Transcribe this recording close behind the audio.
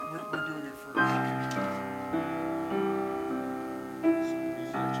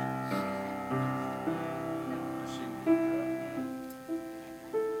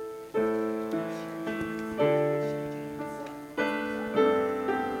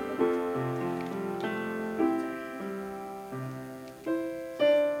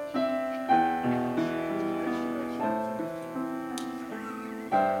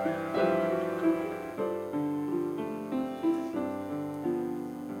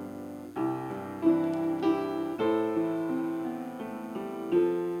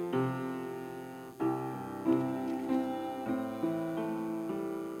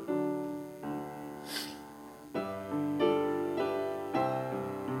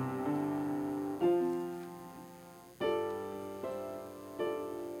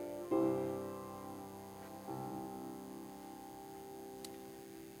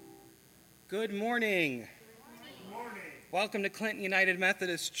Good morning. Good morning. Welcome to Clinton United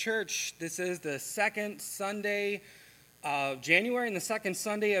Methodist Church. This is the second Sunday of January and the second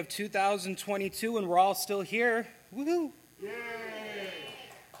Sunday of 2022, and we're all still here. Woohoo! Yay!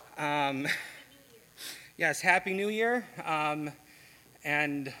 Yes, Happy New Year.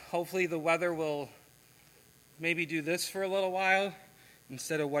 And hopefully the weather will maybe do this for a little while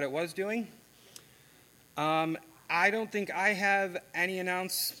instead of what it was doing. I don't think I have any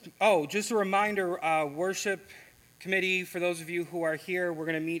announcements. Oh, just a reminder, worship committee, for those of you who are here, we're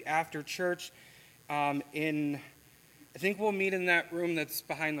going to meet after church I think we'll meet in that room that's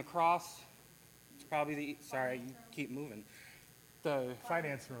behind the cross. It's probably sorry, you keep moving. The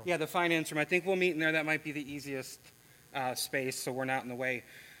Finance room. Yeah, the finance room. I think we'll meet in there. That might be the easiest space, so we're not in the way.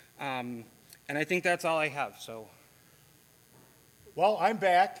 And I think that's all I have, so. Well, I'm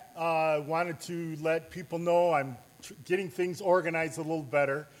back. Wanted to let people know I'm getting things organized a little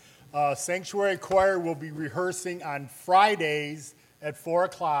better. Sanctuary Choir will be rehearsing on Fridays at 4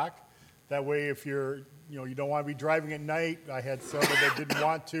 o'clock. That way, if you don't want to be driving at night, I had several that didn't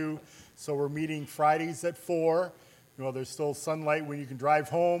want to, so we're meeting Fridays at 4. There's still sunlight when you can drive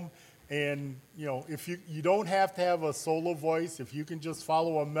home, and if you don't have to have a solo voice. If you can just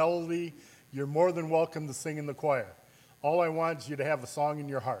follow a melody, you're more than welcome to sing in the choir. All I want is you to have a song in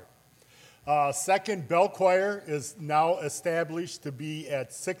your heart. Second, Bell Choir is now established to be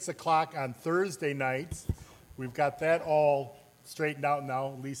at 6 o'clock on Thursday nights. We've got that all straightened out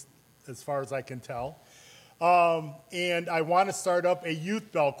now, at least as far as I can tell. And I want to start up a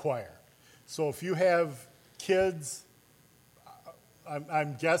youth Bell Choir. So if you have kids,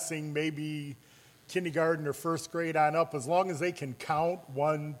 I'm guessing maybe kindergarten or first grade on up, as long as they can count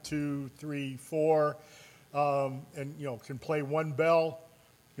 1, 2, 3, 4, and can play one bell.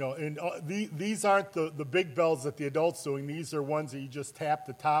 And these aren't the big bells that the adults doing. These are ones that you just tap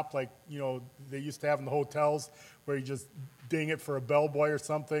the top, like they used to have in the hotels, where you just ding it for a bellboy or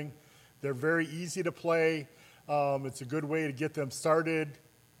something. They're very easy to play. It's a good way to get them started,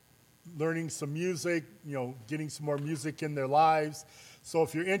 learning some music, getting some more music in their lives. So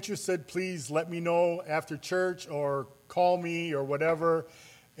if you're interested, please let me know after church or call me or whatever,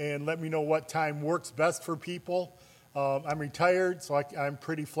 and let me know what time works best for people. I'm retired, so I'm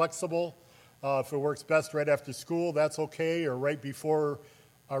pretty flexible. If it works best right after school, that's okay, or right before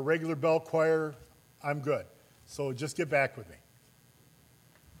our regular bell choir, I'm good. So just get back with me.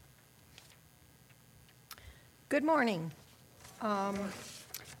 Good morning. A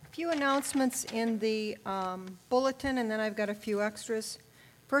few announcements in the bulletin, and then I've got a few extras.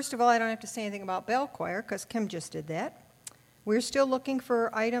 First of all, I don't have to say anything about bell choir because Kim just did that. We're still looking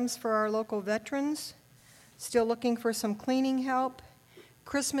for items for our local veterans, still looking for some cleaning help.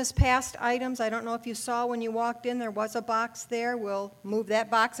 Christmas past items, I don't know if you saw when you walked in, there was a box there. We'll move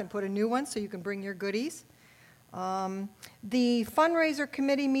that box and put a new one so you can bring your goodies. The fundraiser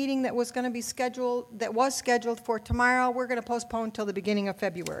committee meeting that was scheduled for tomorrow, we're going to postpone till the beginning of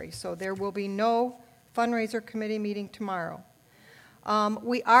February. So there will be no fundraiser committee meeting tomorrow.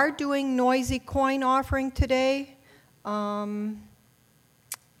 We are doing noisy coin offering today. And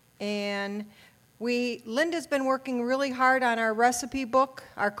Linda's been working really hard on our recipe book,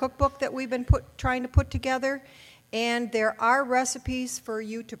 our cookbook that we've been trying to put together, and there are recipes for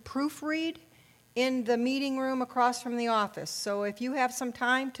you to proofread in the meeting room across from the office. So if you have some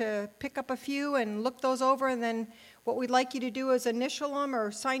time to pick up a few and look those over, and then what we'd like you to do is initial them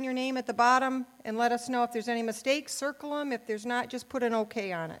or sign your name at the bottom and let us know if there's any mistakes, circle them. If there's not, just put an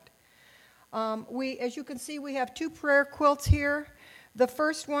OK on it. As you can see, we have 2 prayer quilts here. The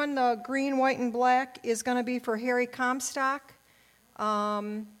first one, the green, white, and black, is going to be for Harry Comstock,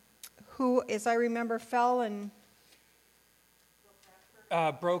 who, as I remember, fell and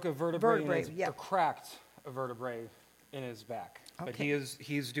Broke a vertebrae, yeah. Cracked a vertebrae in his back. Okay. But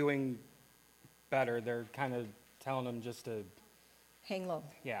he's doing better. They're kind of telling him just to hang low.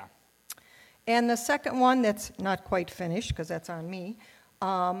 Yeah. And the second one, that's not quite finished because that's on me,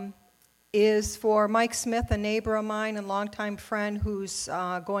 is for Mike Smith, a neighbor of mine and longtime friend who's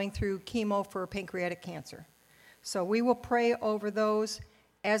going through chemo for pancreatic cancer. So we will pray over those.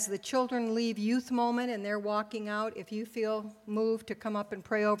 As the children leave youth moment and they're walking out, if you feel moved to come up and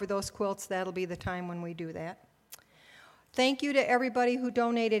pray over those quilts, that'll be the time when we do that. Thank you to everybody who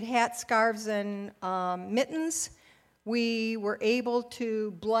donated hats, scarves, and mittens. We were able to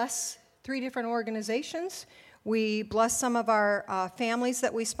bless 3 different organizations. We blessed some of our families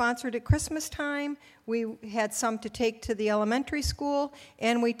that we sponsored at Christmas time. We had some to take to the elementary school,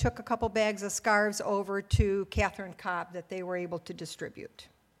 and we took a couple bags of scarves over to Catherine Cobb that they were able to distribute.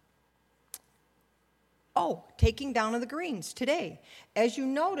 Oh, taking down of the greens today. As you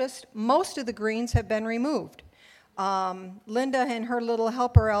noticed, most of the greens have been removed. Linda and her little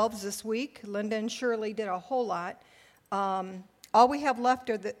helper elves this week, Linda and Shirley did a whole lot. All we have left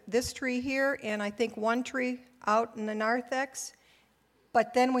are this tree here, and I think one tree out in the narthex.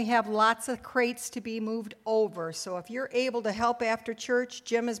 But then we have lots of crates to be moved over. So if you're able to help after church,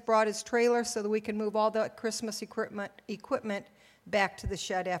 Jim has brought his trailer so that we can move all the Christmas equipment back to the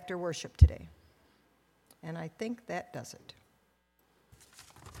shed after worship today. And I think that does it.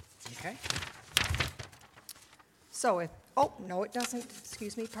 Okay. So oh, no, it doesn't.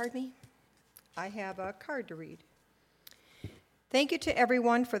 Excuse me, pardon me. I have a card to read. Thank you to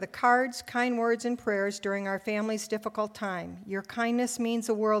everyone for the cards, kind words, and prayers during our family's difficult time. Your kindness means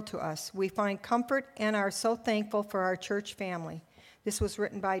the world to us. We find comfort and are so thankful for our church family. This was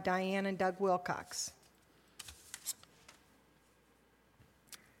written by Diane and Doug Wilcox.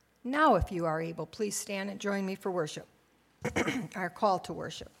 Now, if you are able, please stand and join me for worship, our call to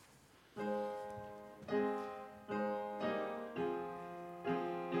worship.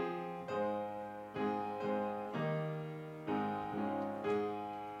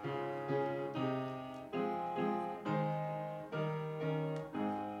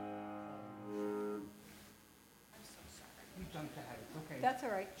 That's all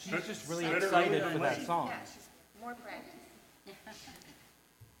right. She's just really excited for that song. More practice.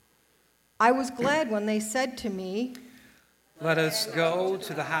 I was glad when they said to me, Let us go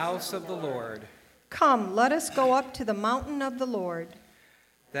to the house of the Lord, "Come, let us go up to the mountain of the Lord,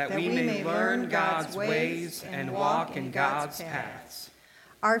 that we may learn God's ways and walk in God's paths.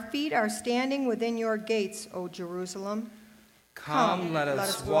 Our feet are standing within your gates, O Jerusalem. Come, let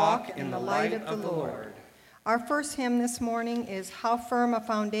us walk in the light of the Lord." Our first hymn this morning is How Firm a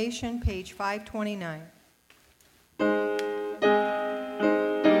Foundation, page 529.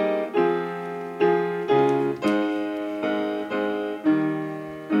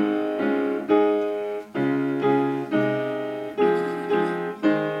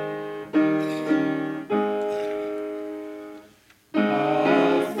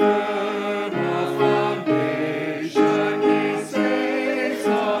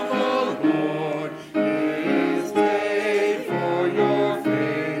 For your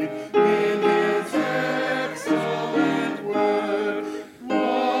faith in his hand.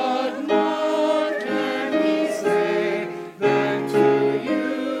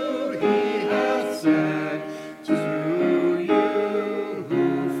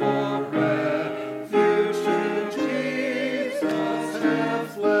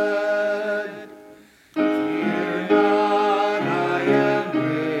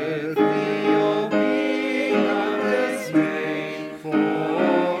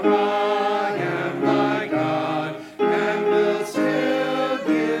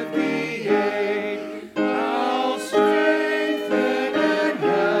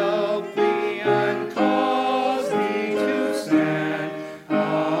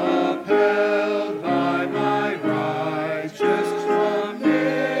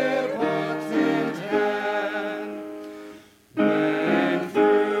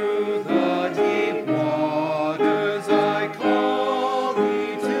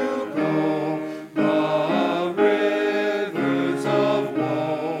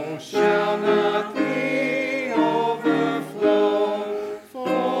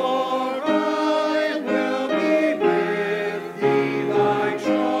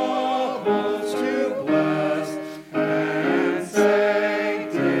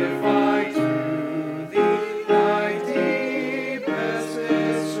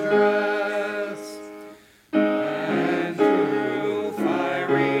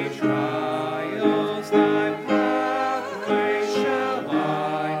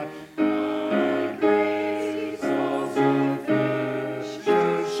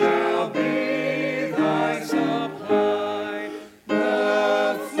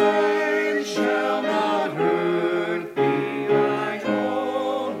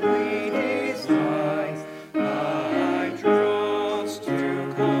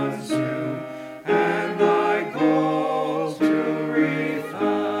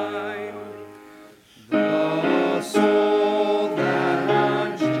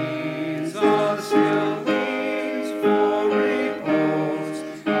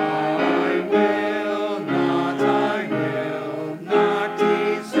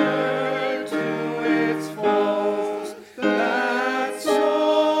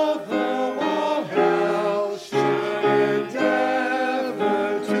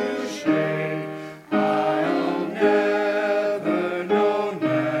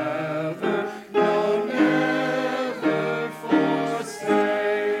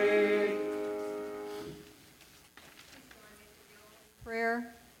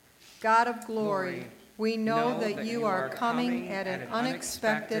 God of glory, we know that you are coming at an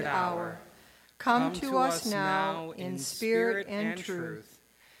unexpected hour. Come to us now in spirit and truth.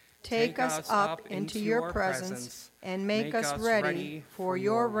 Take us up into your presence and make us ready for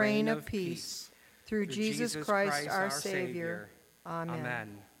your reign of peace. Through Jesus Christ our Savior.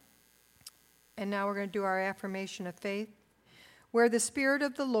 Amen. And now we're going to do our affirmation of faith. Where the Spirit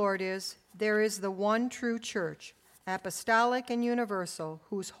of the Lord is, there is the one true church, apostolic and universal,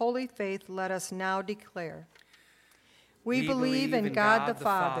 whose holy faith let us now declare. We believe in God the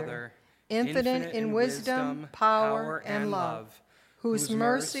Father, infinite in wisdom, power, and love, whose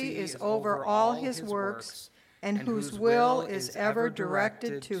mercy is over all his works, and whose will is ever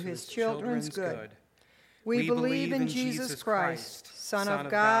directed to his children's good. We believe in Jesus Christ, Son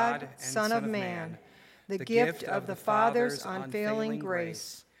of God, Son of man, the gift of the Father's unfailing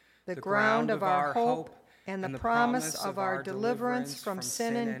grace, the ground of our hope, and the promise of our deliverance from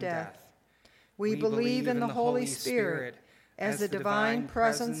sin and death. We believe in the Holy Spirit as the divine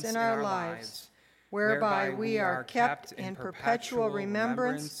presence in our lives, whereby we are kept in perpetual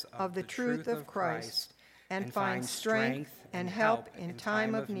remembrance of the truth of Christ and find strength and help in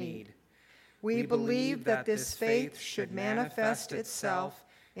time of need. We believe that this faith should manifest itself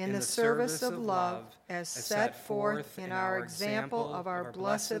in the service of love as set forth in our example of our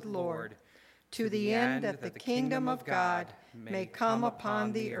blessed Lord, to the end that the kingdom of God may come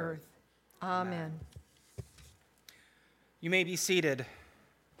upon the earth. Amen. You may be seated.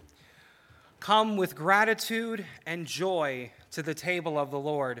 Come with gratitude and joy to the table of the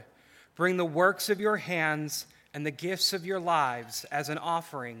Lord. Bring the works of your hands and the gifts of your lives as an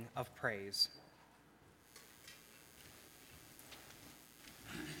offering of praise.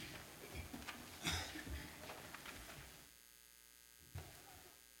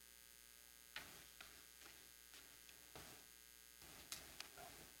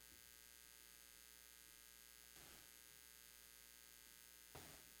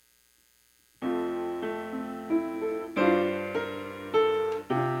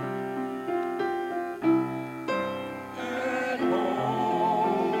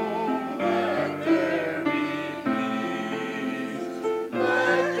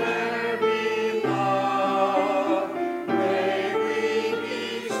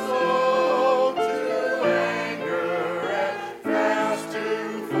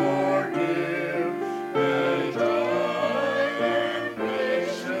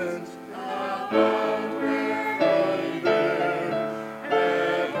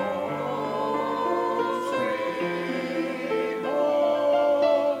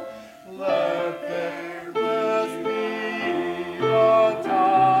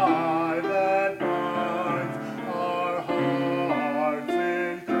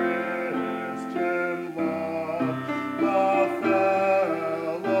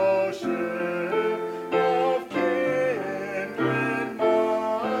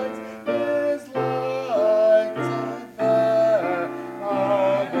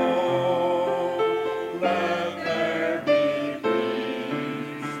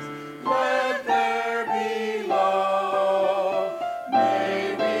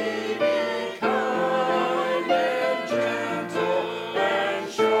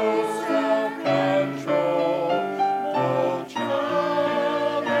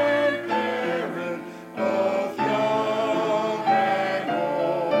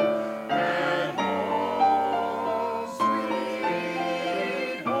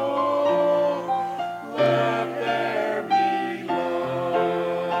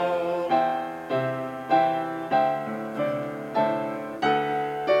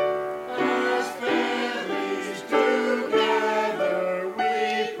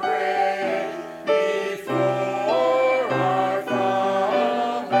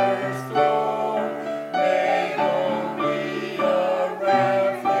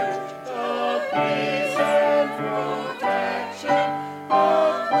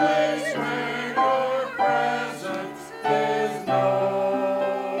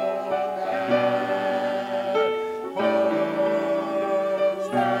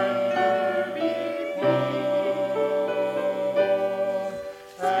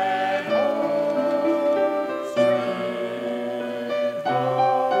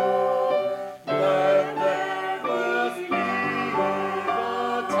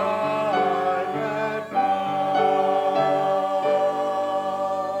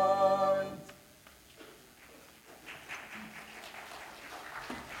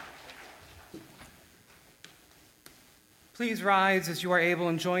 Please rise as you are able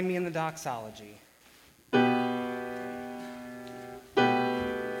and join me in the doxology.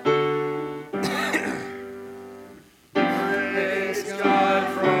 Praise God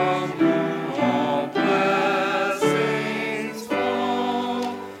from whom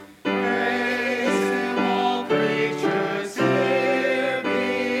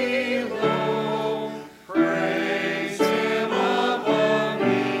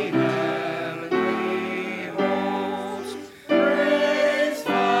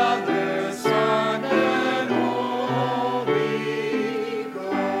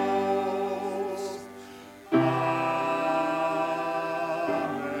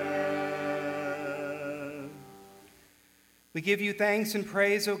We give you thanks and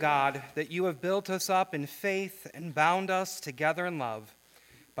praise, O God, that you have built us up in faith and bound us together in love.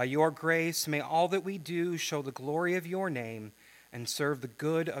 By your grace, may all that we do show the glory of your name and serve the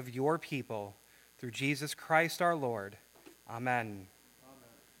good of your people. Through Jesus Christ our Lord. Amen.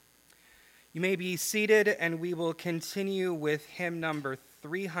 You may be seated, and we will continue with hymn number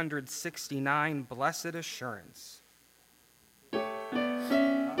 369, Blessed Assurance.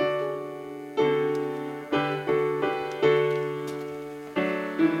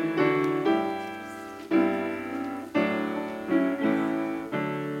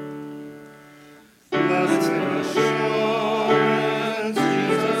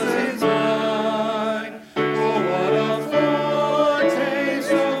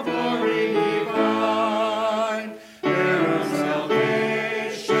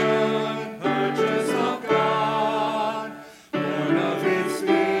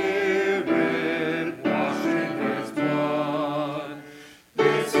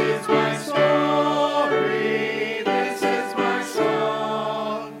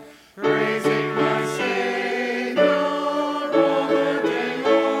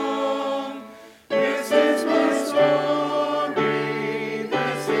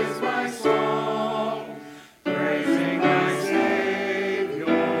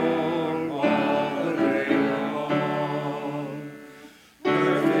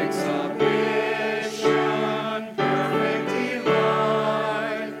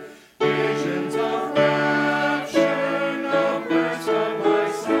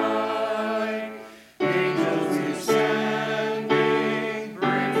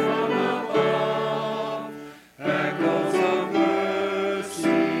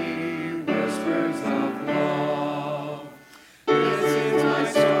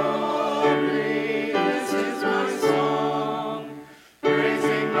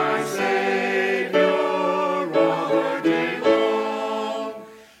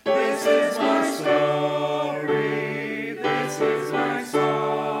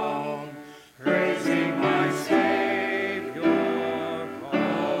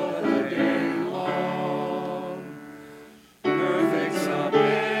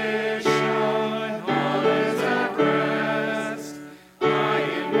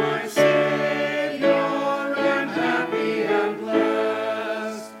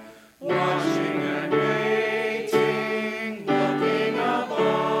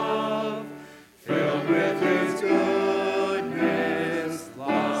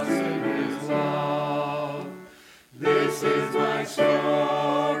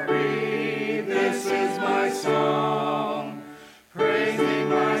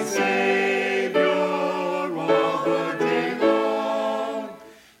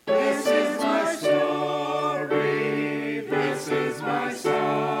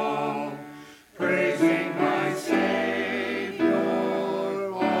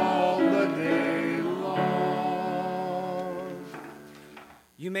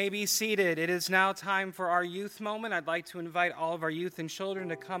 You may be seated. It is now time for our youth moment. I'd like to invite all of our youth and children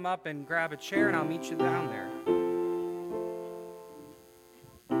to come up and grab a chair, and I'll meet you down there.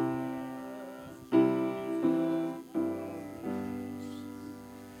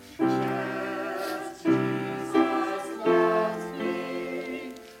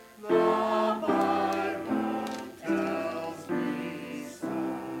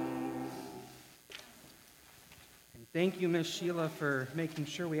 Thank you, Miss Sheila, for making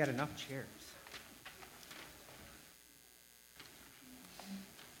sure we had enough chairs.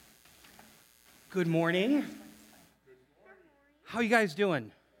 Good morning. How you guys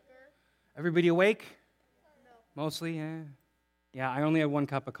doing? Everybody awake? No. Mostly, yeah. Yeah, I only had 1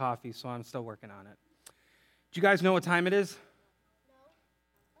 cup of coffee, so I'm still working on it. Do you guys know what time it is? No.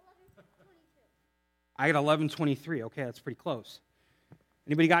 11:22. I got 11:23. Okay, that's pretty close.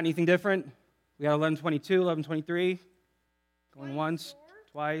 Anybody got anything different? We got 11:22, 11:23. Going once,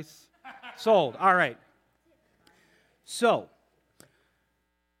 twice. Sold. All right. So,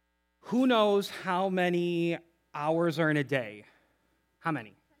 who knows how many hours are in a day? How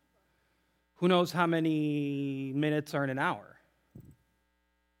many? Who knows how many minutes are in an hour?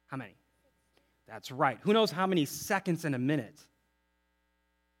 How many? That's right. Who knows how many seconds in a minute?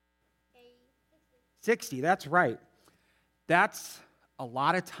 60. That's right. That's a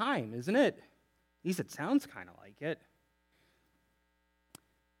lot of time, isn't it? At least it sounds kind of like it.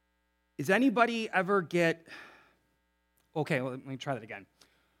 Does anybody ever get... Okay, well, let me try that again.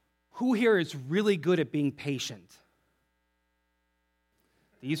 Who here is really good at being patient?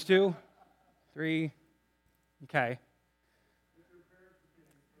 These 2? 3? Okay.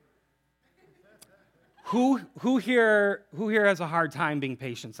 Who here has a hard time being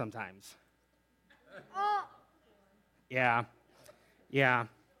patient sometimes? Yeah. Yeah.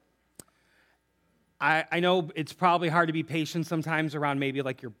 I know it's probably hard to be patient sometimes around maybe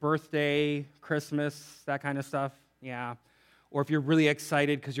like your birthday, Christmas, that kind of stuff. Yeah. Or if you're really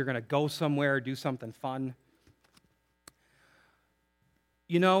excited because you're going to go somewhere or do something fun.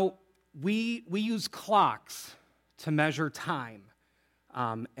 You know, we use clocks to measure time.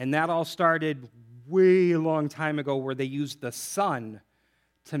 And that all started way a long time ago where they used the sun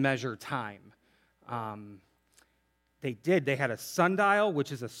to measure time. They had a sundial,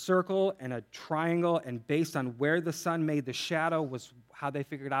 which is a circle and a triangle, and based on where the sun made the shadow was how they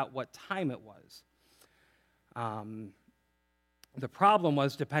figured out what time it was. The problem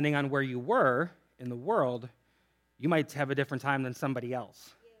was, depending on where you were in the world, you might have a different time than somebody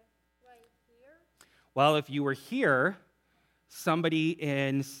else. Yeah, right here. Well, if you were here, somebody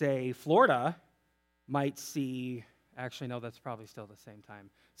in, say, Florida might see, actually, no, that's probably still the same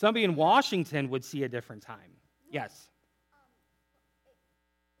time. Somebody in Washington would see a different time. Yes.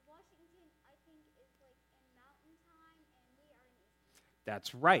 Washington, I think, is like in mountain time, and we are in Eastern.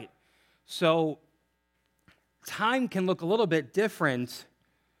 That's right. So time can look a little bit different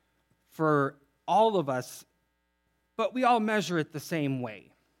for all of us, but we all measure it the same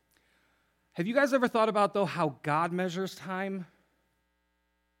way. Have you guys ever thought about, though, how God measures time?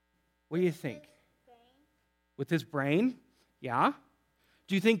 What do you think? With his brain? Yeah?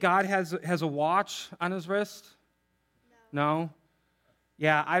 Do you think God has a watch on his wrist? No?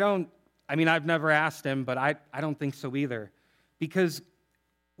 Yeah, I've never asked him, but I don't think so either. Because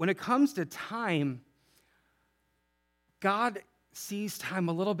when it comes to time, God sees time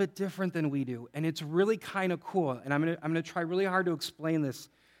a little bit different than we do, and it's really kind of cool. And I'm going to try really hard to explain this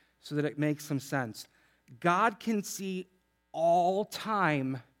so that it makes some sense. God can see all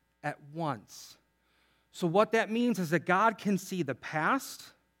time at once. So what that means is that God can see the past,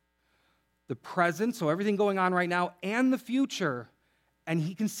 the present, so everything going on right now, and the future, and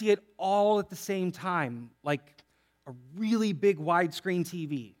he can see it all at the same time, like a really big widescreen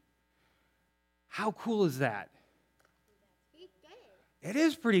TV. How cool is that? It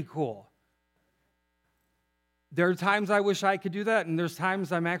is pretty cool. There are times I wish I could do that, and there's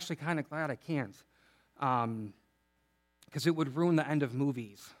times I'm actually kind of glad I can't, because it would ruin the end of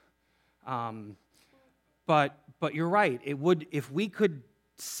movies. But you're right. It would, if we could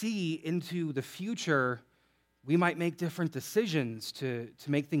see into the future, we might make different decisions to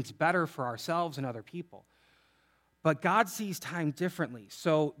make things better for ourselves and other people. But God sees time differently.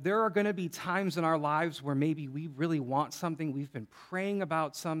 So there are going to be times in our lives where maybe we really want something. We've been praying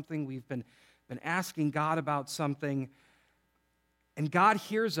about something. We've been asking God about something. And God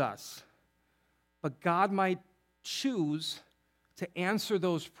hears us. But God might choose to answer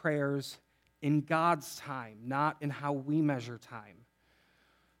those prayers in God's time, not in how we measure time.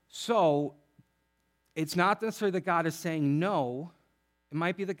 So it's not necessarily that God is saying no. It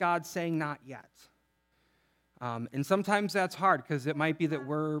might be that God's saying not yet. And sometimes that's hard because it might be that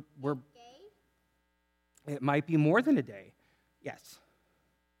we're it might be more than a day. Yes.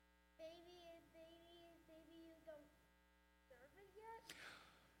 Baby, you don't deserve it yet?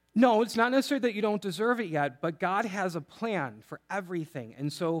 No, it's not necessarily that you don't deserve it yet, but God has a plan for everything.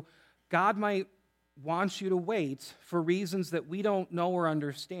 And so God might want you to wait for reasons that we don't know or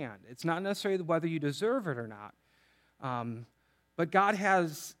understand. It's not necessarily whether you deserve it or not. But God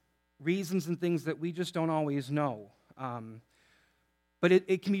has reasons and things that we just don't always know. But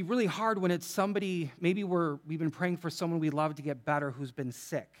it can be really hard when it's somebody, maybe we've been praying for someone we love to get better who's been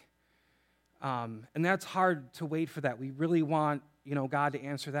sick. And that's hard to wait for that. We really want, God to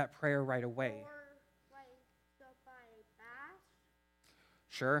answer that prayer right away. Or like go by bath?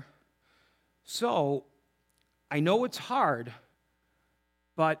 Sure. So, I know it's hard,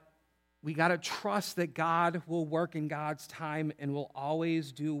 but we got to trust that God will work in God's time and will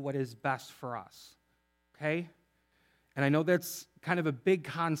always do what is best for us. Okay? And I know that's kind of a big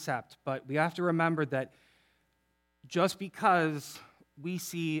concept, but we have to remember that just because we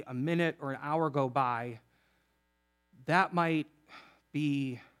see a minute or an hour go by, that might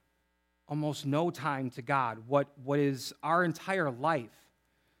be almost no time to God. What is our entire life,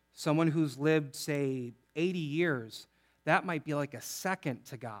 someone who's lived, say, 80 years, that might be like a second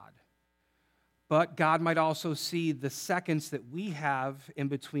to God. But God might also see the seconds that we have in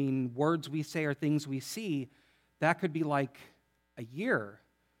between words we say or things we see. That could be like a year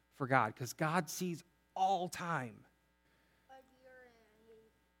for God, because God sees all time. A year and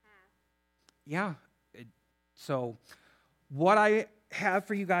a half. Yeah. So what I have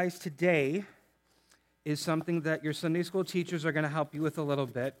for you guys today is something that your Sunday school teachers are going to help you with a little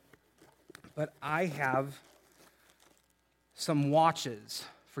bit. But I have some watches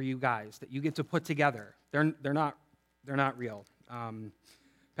for you guys that you get to put together. They're not real.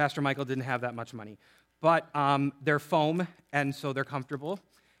 Pastor Michael didn't have that much money. But they're foam, and so they're comfortable.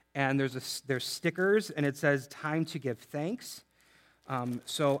 And there's stickers, and it says, "Time to give thanks."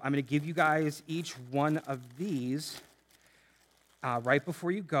 So I'm going to give you guys each one of these right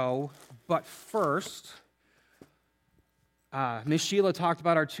before you go. But first, Miss Sheila talked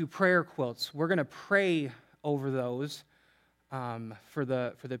about our 2 prayer quilts. We're going to pray over those for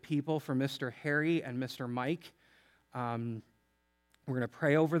the people, for Mr. Harry and Mr. Mike. We're going to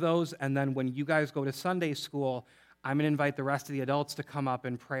pray over those, and then when you guys go to Sunday school, I'm going to invite the rest of the adults to come up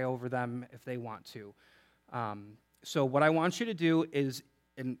and pray over them if they want to. So what I want you to do is,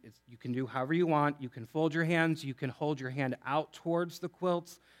 and you can do however you want. You can fold your hands. You can hold your hand out towards the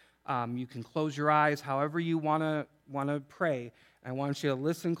quilts. You can close your eyes, however you want to pray. I want you to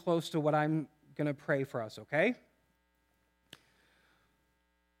listen close to what I'm going to pray for us, okay?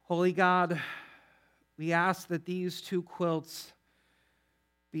 Holy God, we ask that these 2 quilts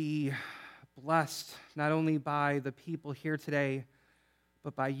be blessed not only by the people here today,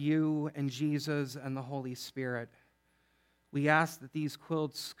 but by you and Jesus and the Holy Spirit. We ask that these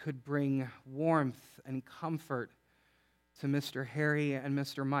quilts could bring warmth and comfort to Mr. Harry and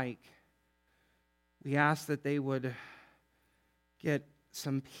Mr. Mike. We ask that they would get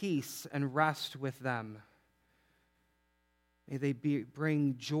some peace and rest with them. May they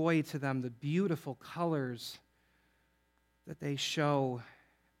bring joy to them, the beautiful colors that they show,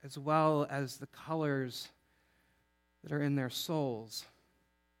 as well as the colors that are in their souls.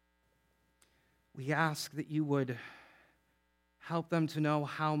 We ask that you would help them to know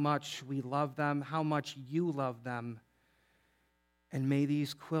how much we love them, how much you love them, and may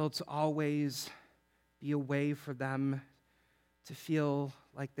these quilts always be a way for them to feel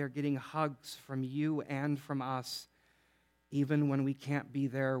like they're getting hugs from you and from us, even when we can't be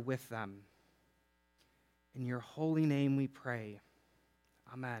there with them. In your holy name we pray.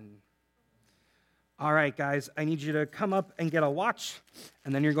 Amen. All right, guys, I need you to come up and get a watch,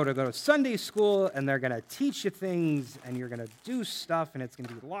 and then you're going to go to Sunday school, and they're going to teach you things, and you're going to do stuff, and it's going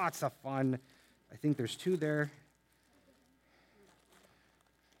to be lots of fun. I think there's 2 there.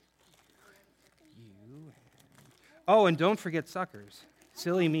 Oh, and don't forget suckers.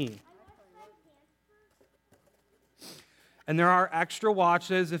 Silly me. And there are extra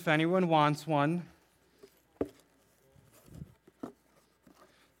watches if anyone wants one.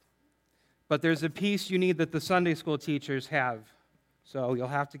 But there's a piece you need that the Sunday school teachers have, so you'll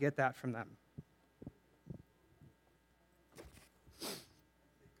have to get that from them.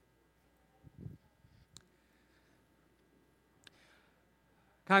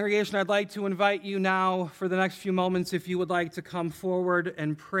 Congregation, I'd like to invite you now for the next few moments, if you would like to come forward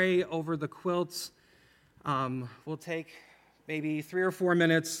and pray over the quilts. We'll take maybe 3 or 4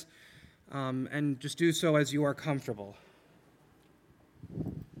 minutes, and just do so as you are comfortable.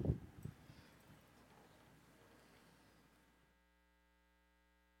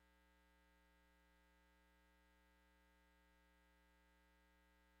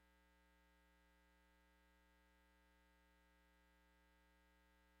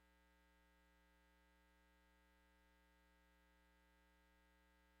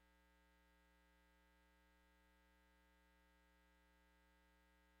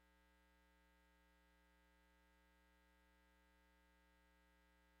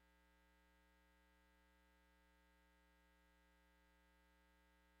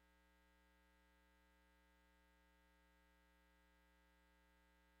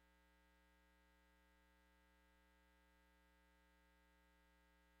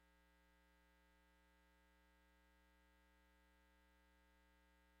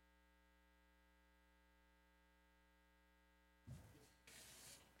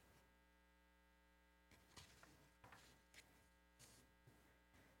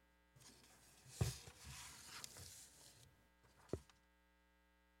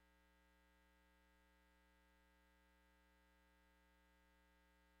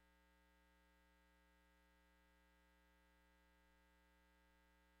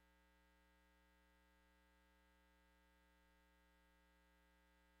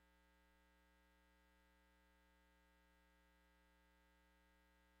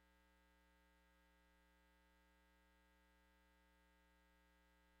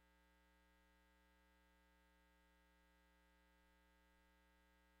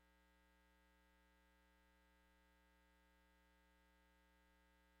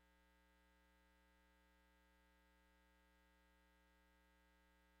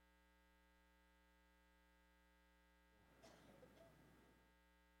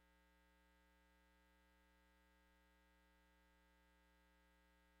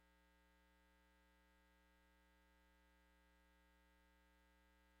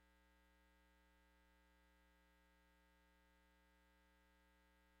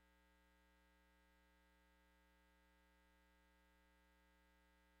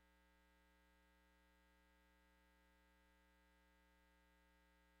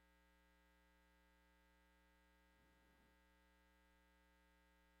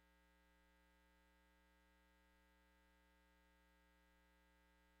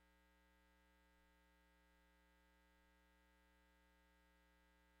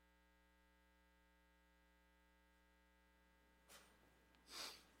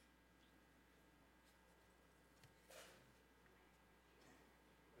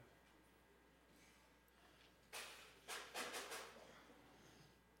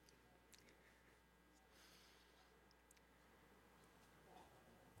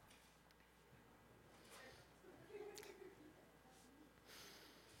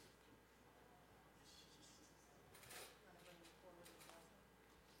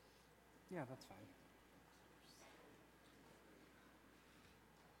 Yeah, that's fine.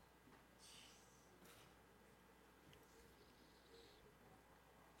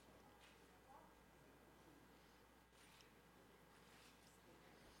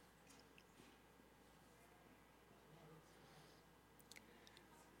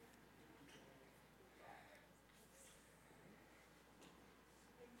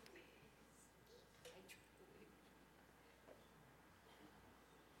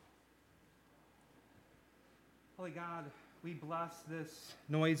 Holy God, we bless this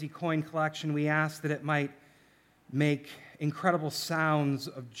noisy coin collection. We ask that it might make incredible sounds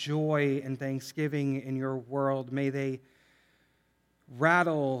of joy and thanksgiving in your world. May they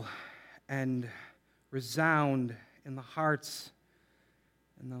rattle and resound in the hearts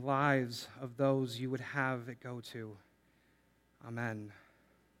and the lives of those you would have it go to. Amen.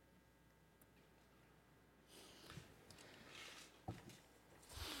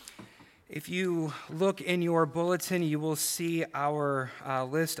 If you look in your bulletin, you will see our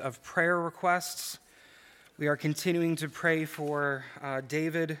list of prayer requests. We are continuing to pray for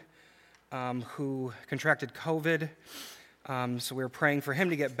David, who contracted COVID. So we're praying for him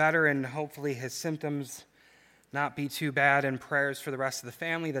to get better and hopefully his symptoms not be too bad, and prayers for the rest of the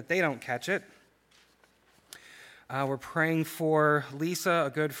family that they don't catch it. We're praying for Lisa, a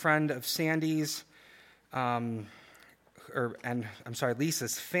good friend of Sandy's,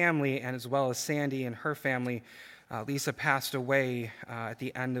 Lisa's family, and as well as Sandy and her family. Lisa passed away at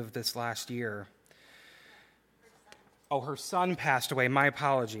the end of this last year. Oh, her son passed away. My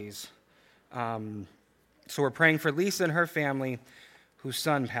apologies. So we're praying for Lisa and her family, whose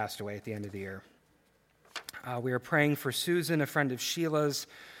son passed away at the end of the year. We are praying for Susan, a friend of Sheila's,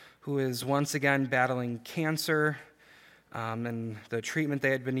 who is once again battling cancer. And the treatment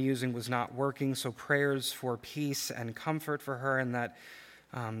they had been using was not working, so prayers for peace and comfort for her, and that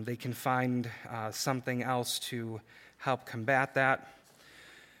they can find something else to help combat that.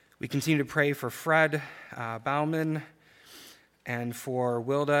 We continue to pray for Fred Bauman and for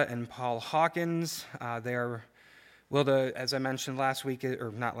Wilda and Paul Hawkins. Wilda, as I mentioned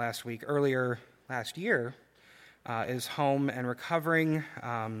earlier last year, is home and recovering.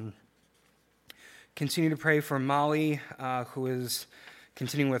 Continue to pray for Molly, who is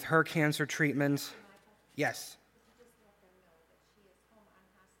continuing with her cancer treatment. Yes.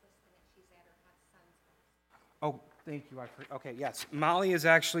 Oh, thank you. Okay, yes. Molly is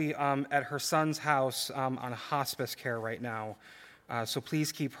actually at her son's house on hospice care right now. So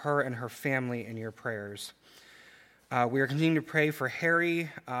please keep her and her family in your prayers. We are continuing to pray for Harry,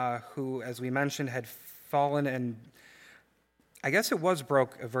 who, as we mentioned, had fallen and I guess it was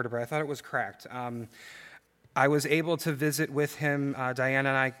broke a vertebrae. I thought it was cracked. I was able to visit with him. Diana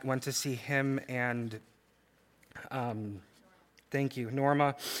and I went to see him and, thank you,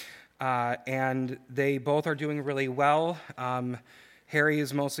 Norma. And they both are doing really well. Harry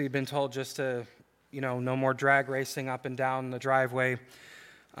has mostly been told just to, no more drag racing up and down the driveway,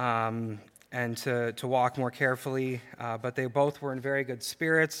 and to walk more carefully. But they both were in very good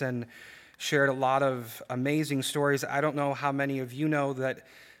spirits and shared a lot of amazing stories. I don't know how many of you know that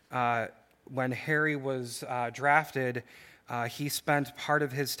when Harry was drafted, he spent part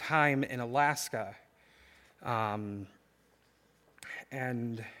of his time in Alaska. And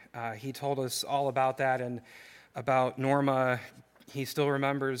he told us all about that and about Norma. He still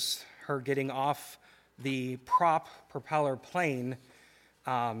remembers her getting off the prop propeller plane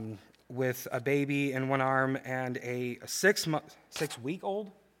with a baby in one arm and a 6-week-old?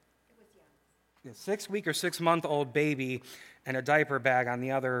 6-week or 6-month-old baby and a diaper bag on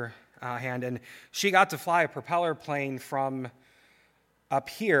the other hand. And she got to fly a propeller plane from up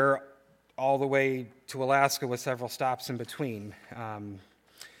here all the way to Alaska with several stops in between. And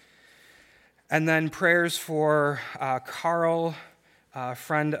then prayers for Carl, a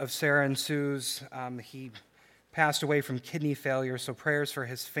friend of Sarah and Sue's. He passed away from kidney failure, so prayers for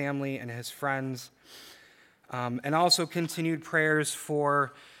his family and his friends. And also continued prayers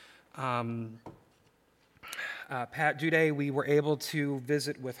for Pat Duday. We were able to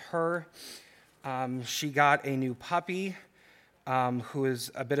visit with her. She got a new puppy who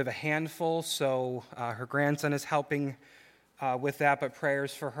is a bit of a handful, so her grandson is helping with that, but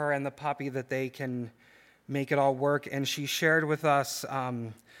prayers for her and the puppy that they can make it all work. And she shared with us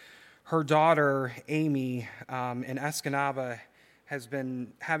her daughter, Amy, in Escanaba, has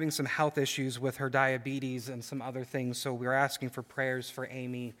been having some health issues with her diabetes and some other things, so we're asking for prayers for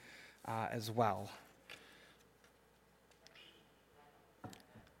Amy as well.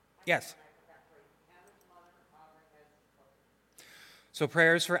 Yes? So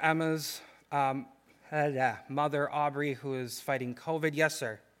prayers for Emma's mother, Aubrey, who is fighting COVID. Yes,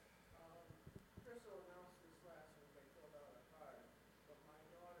 sir?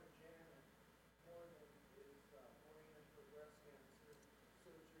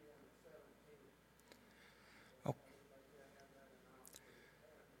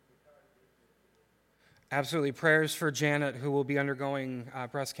 Absolutely. Prayers for Janet, who will be undergoing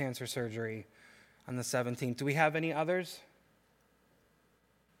breast cancer surgery on the 17th. Do we have any others?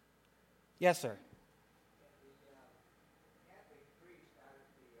 Yes, sir.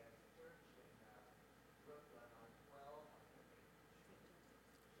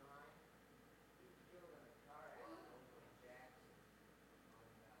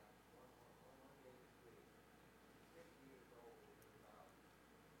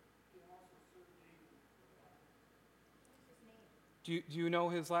 Do you know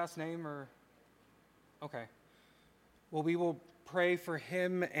his last name or? Okay. Well, we will pray for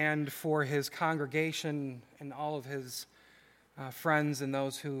him and for his congregation and all of his friends and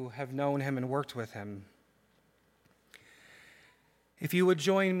those who have known him and worked with him. If you would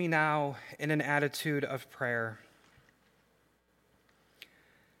join me now in an attitude of prayer.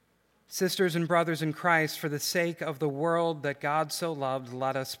 Sisters and brothers in Christ, for the sake of the world that God so loved,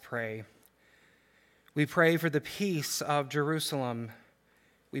 let us pray. We pray for the peace of Jerusalem.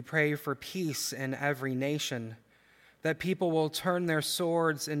 We pray for peace in every nation, that people will turn their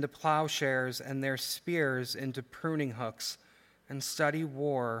swords into plowshares and their spears into pruning hooks and study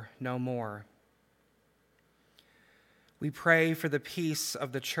war no more. We pray for the peace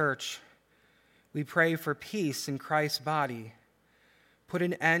of the church. We pray for peace in Christ's body. Put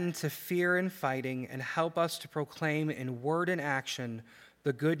an end to fear and fighting and help us to proclaim in word and action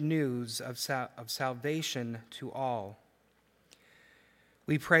the good news of salvation to all.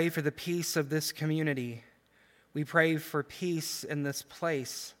 We pray for the peace of this community. We pray for peace in this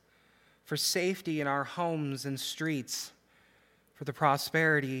place, for safety in our homes and streets, for the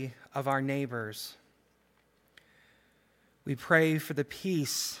prosperity of our neighbors. We pray for the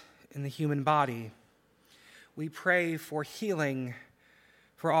peace in the human body. We pray for healing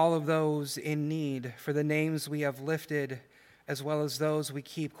for all of those in need, for the names we have lifted, as well as those we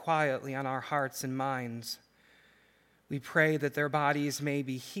keep quietly on our hearts and minds. We pray that their bodies may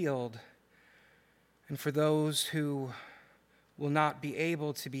be healed. And for those who will not be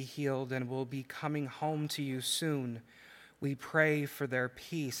able to be healed and will be coming home to you soon, we pray for their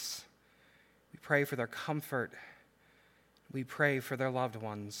peace. We pray for their comfort. We pray for their loved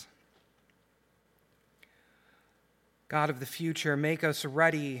ones. God of the future, make us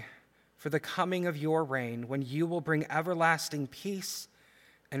ready for the coming of your reign, when you will bring everlasting peace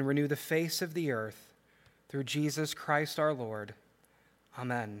and renew the face of the earth through Jesus Christ our Lord.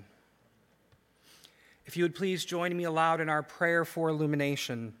 Amen. If you would please join me aloud in our prayer for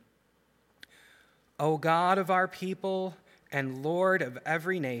illumination. O God of our people and Lord of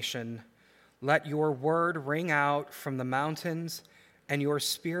every nation, let your word ring out from the mountains and your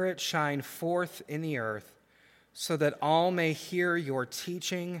spirit shine forth in the earth, so that all may hear your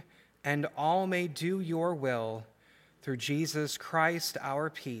teaching and all may do your will, through Jesus Christ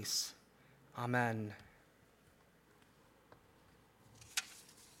our peace. Amen.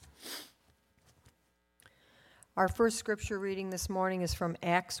 Our first scripture reading this morning is from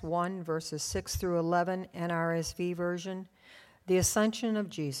Acts 1, verses 6 through 11, NRSV version, the Ascension of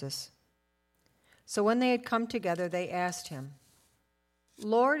Jesus. So when they had come together, they asked him,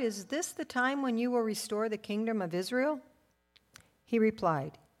 Lord, is this the time when you will restore the kingdom of Israel? He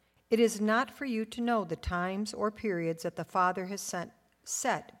replied, It is not for you to know the times or periods that the Father has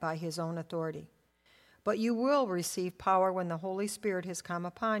set by his own authority. But you will receive power when the Holy Spirit has come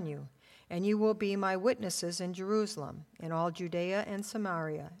upon you, and you will be my witnesses in Jerusalem, in all Judea and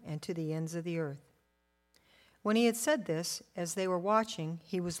Samaria, and to the ends of the earth. When he had said this, as they were watching,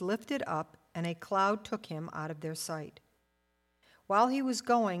 he was lifted up, and a cloud took him out of their sight. While he was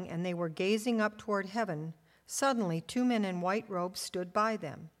going, and they were gazing up toward heaven, suddenly 2 men in white robes stood by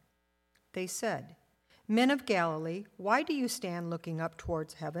them. They said, Men of Galilee, why do you stand looking up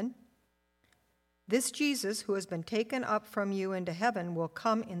towards heaven? This Jesus, who has been taken up from you into heaven, will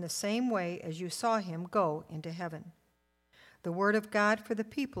come in the same way as you saw him go into heaven. The word of God for the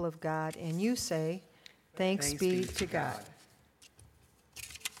people of God, and you say, Thanks be to God.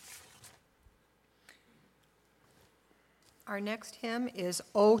 Our next hymn is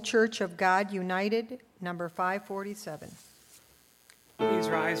O Church of God United, number 547. Please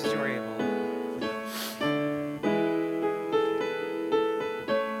rise as you are able.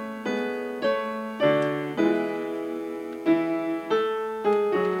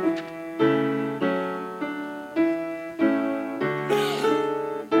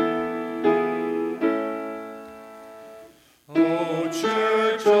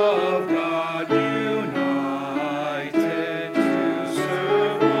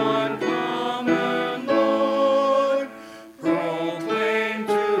 Proclaim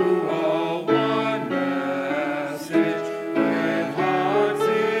to all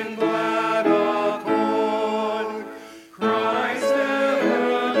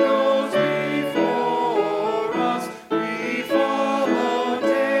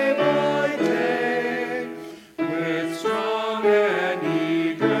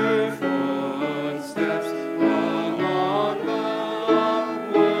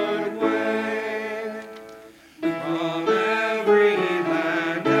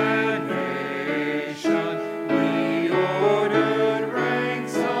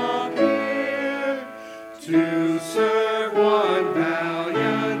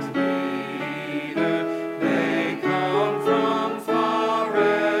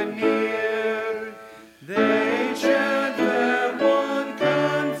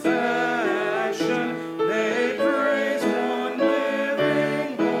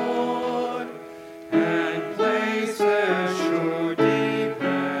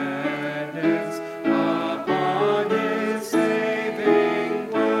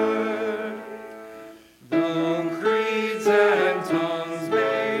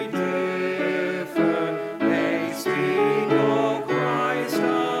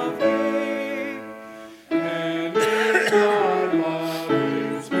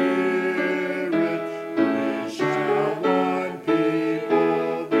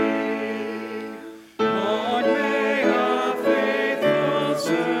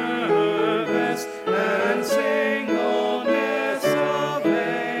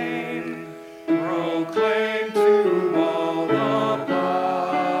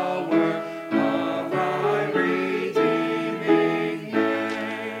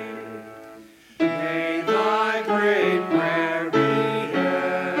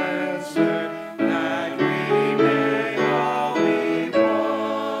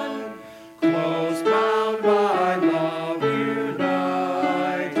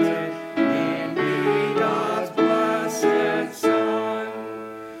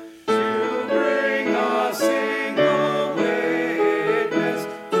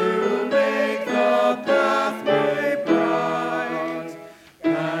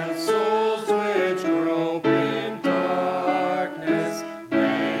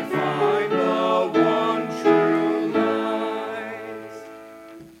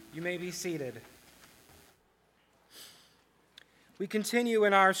seated. We continue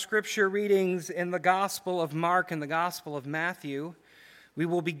in our scripture readings in the Gospel of Mark and the Gospel of Matthew. We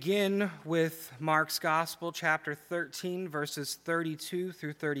will begin with Mark's Gospel, chapter 13, verses 32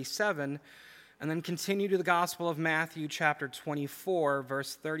 through 37, and then continue to the Gospel of Matthew, chapter 24,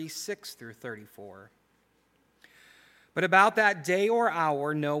 verse 36 through 34. But about that day or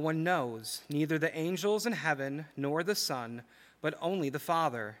hour no one knows, neither the angels in heaven nor the Son, but only the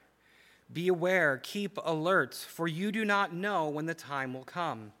Father. Be aware, keep alert, for you do not know when the time will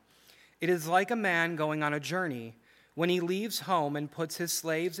come. It is like a man going on a journey, when he leaves home and puts his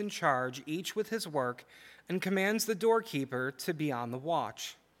slaves in charge, each with his work, and commands the doorkeeper to be on the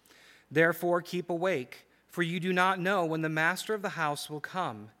watch. Therefore keep awake, for you do not know when the master of the house will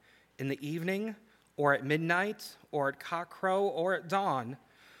come, in the evening, or at midnight, or at cockcrow, or at dawn,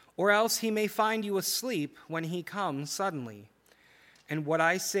 or else he may find you asleep when he comes suddenly. And what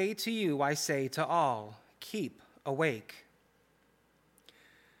I say to you, I say to all, keep awake.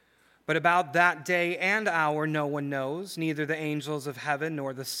 But about that day and hour no one knows, neither the angels of heaven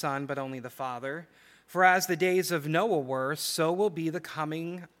nor the Son, but only the Father. For as the days of Noah were, so will be the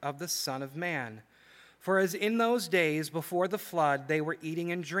coming of the Son of Man. For as in those days before the flood they were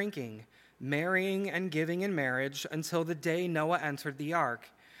eating and drinking, marrying and giving in marriage, until the day Noah entered the ark.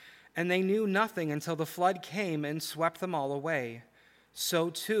 And they knew nothing until the flood came and swept them all away. So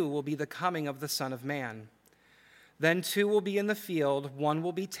too will be the coming of the Son of Man. Then two will be in the field, one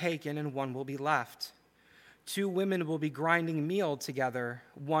will be taken and one will be left. Two women will be grinding meal together,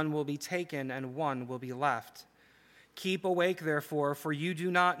 one will be taken and one will be left. Keep awake, therefore, for you do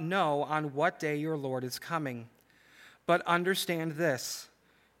not know on what day your Lord is coming. But understand this,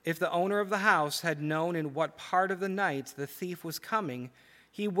 if the owner of the house had known in what part of the night the thief was coming,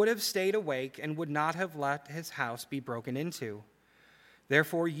 he would have stayed awake and would not have let his house be broken into.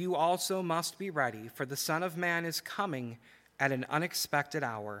 Therefore, you also must be ready, for the Son of Man is coming at an unexpected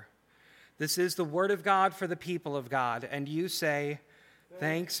hour. This is the word of God for the people of God, and you say,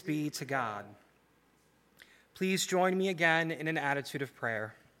 Thanks be to God. Please join me again in an attitude of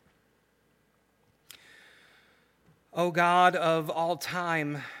prayer. O God of all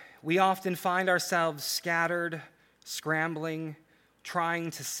time, we often find ourselves scattered, scrambling,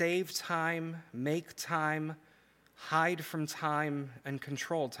 trying to save time, make time, hide from time, and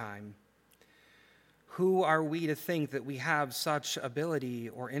control time. Who are we to think that we have such ability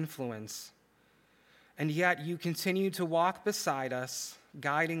or influence? And yet you continue to walk beside us,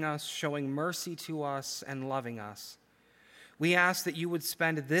 guiding us, showing mercy to us, and loving us. We ask that you would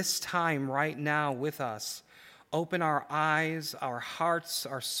spend this time right now with us. Open our eyes, our hearts,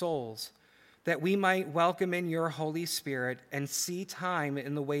 our souls, that we might welcome in your Holy Spirit and see time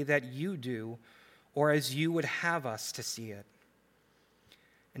in the way that you do, or as you would have us to see it.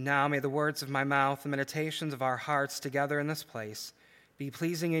 And now may the words of my mouth, the meditations of our hearts together in this place, be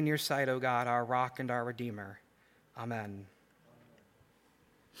pleasing in your sight, O God, our rock and our Redeemer. Amen.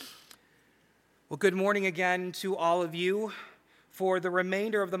 Well, good morning again to all of you. For the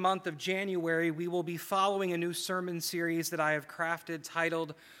remainder of the month of January, we will be following a new sermon series that I have crafted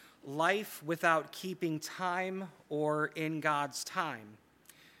titled Life Without Keeping Time, or In God's Time.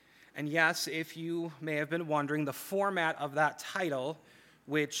 And yes, if you may have been wondering, the format of that title,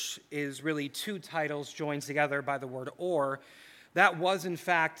 which is really two titles joined together by the word or, that was in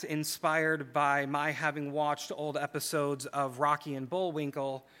fact inspired by my having watched old episodes of Rocky and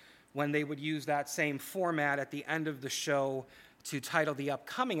Bullwinkle when they would use that same format at the end of the show to title the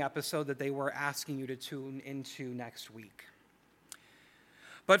upcoming episode that they were asking you to tune into next week.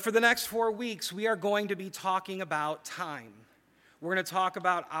 But for the next 4 weeks, we are going to be talking about time. We're going to talk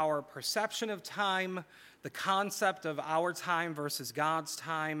about our perception of time, the concept of our time versus God's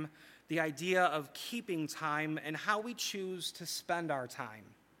time, the idea of keeping time, and how we choose to spend our time.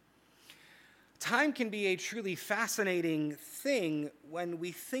 Time can be a truly fascinating thing when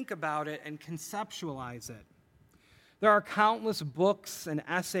we think about it and conceptualize it. There are countless books and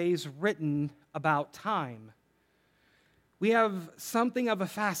essays written about time. We have something of a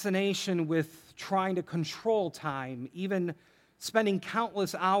fascination with trying to control time, even spending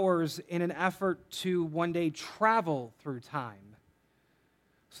countless hours in an effort to one day travel through time.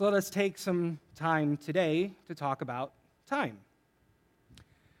 So let us take some time today to talk about time.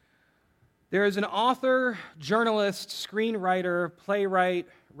 There is an author, journalist, screenwriter, playwright,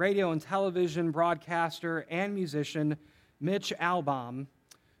 radio and television broadcaster, and musician, Mitch Albom,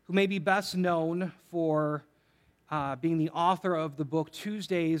 who may be best known for being the author of the book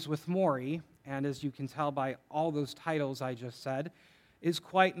Tuesdays with Morrie, and as you can tell by all those titles I just said, is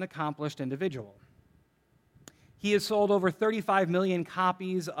quite an accomplished individual. He has sold over 35 million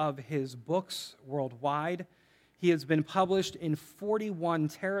copies of his books worldwide. He has been published in 41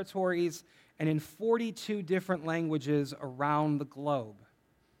 territories and in 42 different languages around the globe.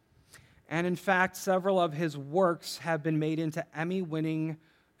 And in fact, several of his works have been made into Emmy-winning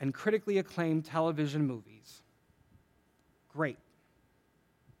and critically acclaimed television movies. Great.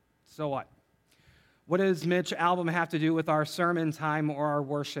 So what? What does Mitch Albom have to do with our sermon time or our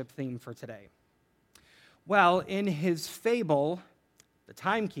worship theme for today? Well, in his fable, The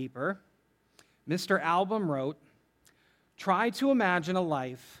Timekeeper, Mr. Albom wrote, "Try to imagine a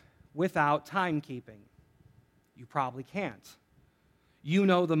life without timekeeping. You probably can't. You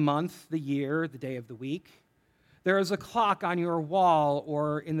know the month, the year, the day of the week. There is a clock on your wall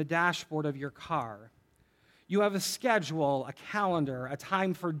or in the dashboard of your car. You have a schedule, a calendar, a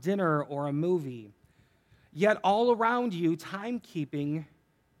time for dinner or a movie. Yet all around you, timekeeping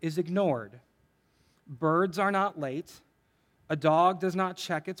is ignored. Birds are not late. A dog does not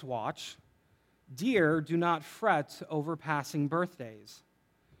check its watch. Deer do not fret over passing birthdays.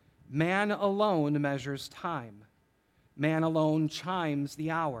 Man alone measures time. Man alone chimes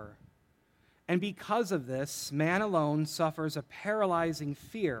the hour. And because of this, man alone suffers a paralyzing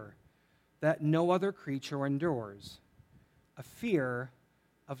fear that no other creature endures, a fear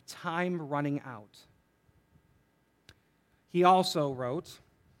of time running out." He also wrote,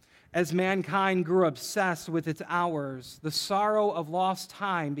 "As mankind grew obsessed with its hours, the sorrow of lost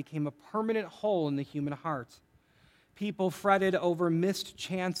time became a permanent hole in the human heart. People fretted over missed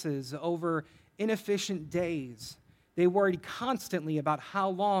chances, over inefficient days. They worried constantly about how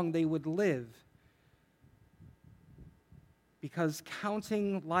long they would live, because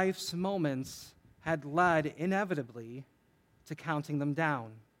counting life's moments had led inevitably to counting them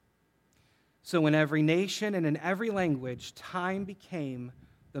down. So in every nation and in every language, time became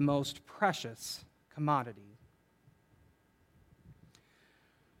the most precious commodity."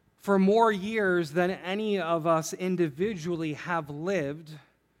 For more years than any of us individually have lived,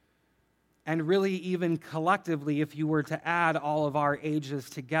 and really even collectively, if you were to add all of our ages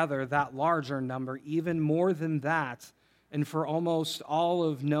together, that larger number, even more than that, and for almost all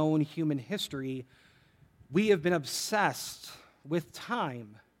of known human history, we have been obsessed with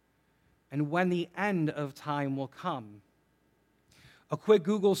time and when the end of time will come. A quick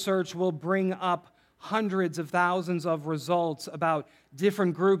Google search will bring up hundreds of thousands of results about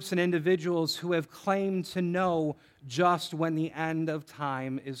different groups and individuals who have claimed to know just when the end of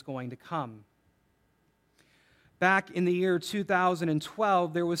time is going to come. Back in the year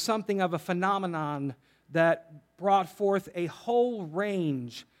 2012, there was something of a phenomenon that brought forth a whole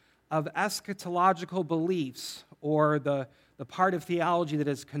range of eschatological beliefs, or the part of theology that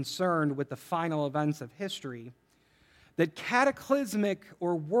is concerned with the final events of history, that cataclysmic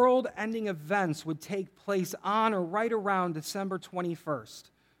or world-ending events would take place on or right around December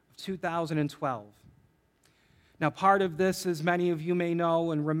 21st of 2012. Now, part of this, as many of you may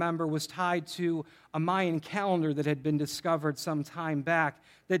know and remember, was tied to a Mayan calendar that had been discovered some time back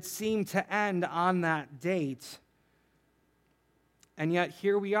that seemed to end on that date. And yet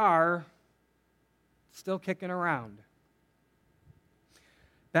here we are, still kicking around.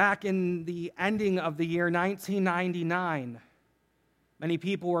 Back in the ending of the year 1999, many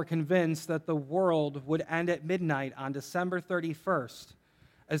people were convinced that the world would end at midnight on December 31st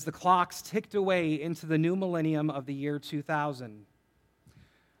as the clocks ticked away into the new millennium of the year 2000.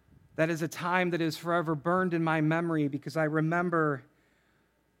 That is a time that is forever burned in my memory because I remember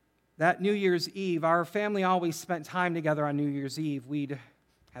that New Year's Eve. Our family always spent time together on New Year's Eve. We'd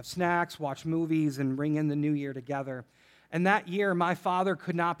have snacks, watch movies, and ring in the new year together. And that year, my father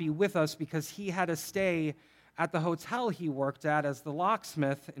could not be with us because he had to stay at the hotel he worked at as the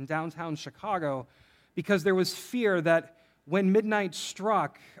locksmith in downtown Chicago, because there was fear that when midnight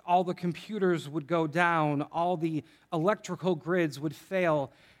struck, all the computers would go down, all the electrical grids would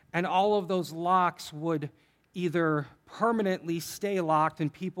fail, and all of those locks would either permanently stay locked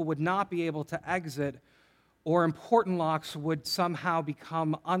and people would not be able to exit, or important locks would somehow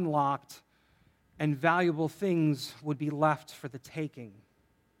become unlocked and valuable things would be left for the taking.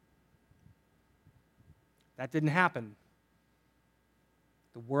 That didn't happen.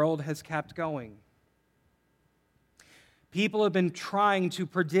 The world has kept going. People have been trying to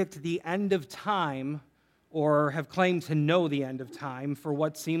predict the end of time, or have claimed to know the end of time, for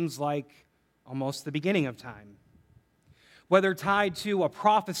what seems like almost the beginning of time. Whether tied to a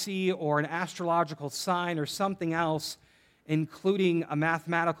prophecy or an astrological sign or something else, including a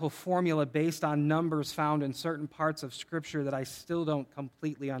mathematical formula based on numbers found in certain parts of Scripture that I still don't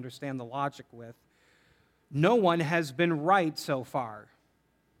completely understand the logic with, no one has been right so far.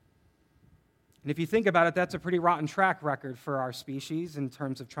 And if you think about it, that's a pretty rotten track record for our species in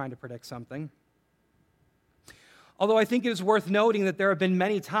terms of trying to predict something. Although I think it is worth noting that there have been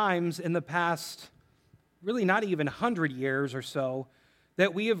many times in the past, really not even 100 years or so,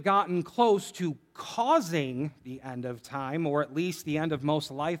 that we have gotten close to causing the end of time, or at least the end of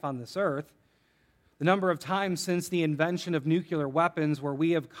most life on this earth. The number of times since the invention of nuclear weapons where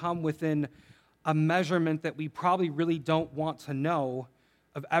we have come within a measurement that we probably really don't want to know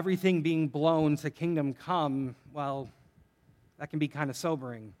of everything being blown to kingdom come, well, that can be kind of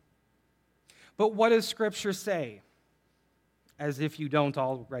sobering. But what does Scripture say? As if you don't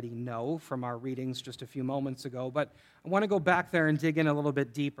already know from our readings just a few moments ago, but I want to go back there and dig in a little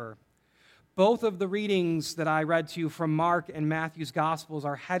bit deeper. Both of the readings that I read to you from Mark and Matthew's Gospels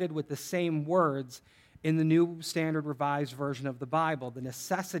are headed with the same words in the New Standard Revised Version of the Bible, the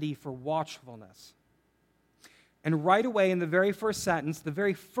necessity for watchfulness. And right away in the very first sentence, the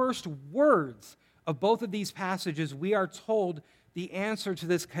very first words of both of these passages, we are told the answer to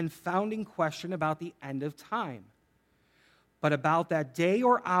this confounding question about the end of time. But about that day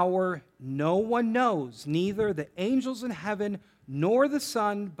or hour, no one knows, neither the angels in heaven nor the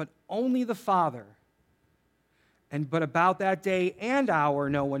Son, but only the Father. But about that day and hour,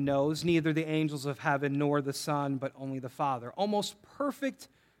 no one knows, neither the angels of heaven nor the Son, but only the Father. Almost perfect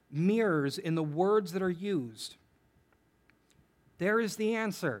mirrors in the words that are used. There is the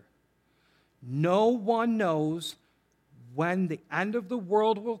answer. No one knows when the end of the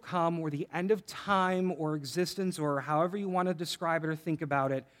world will come, or the end of time or existence, or however you want to describe it or think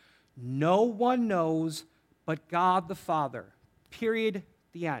about it. No one knows but God the Father. Period.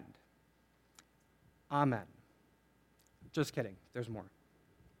 The end. Amen. Just kidding. There's more.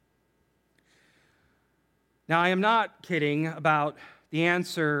 Now, I am not kidding about the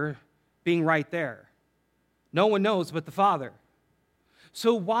answer being right there. No one knows but the Father.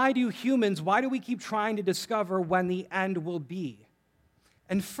 So why do we keep trying to discover when the end will be?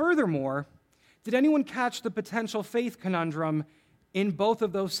 And furthermore, did anyone catch the potential faith conundrum in both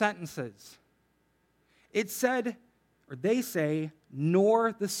of those sentences? It said, or they say,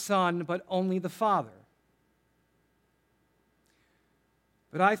 nor the Son, but only the Father.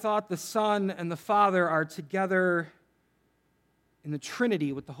 But I thought the Son and the Father are together in the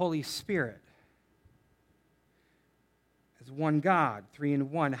Trinity with the Holy Spirit. As one God, three in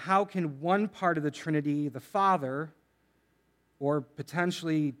one. How can one part of the Trinity, the Father, or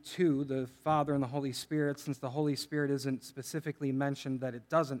potentially two, the Father and the Holy Spirit, since the Holy Spirit isn't specifically mentioned that it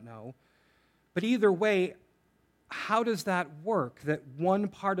doesn't know, but either way, how does that work, that one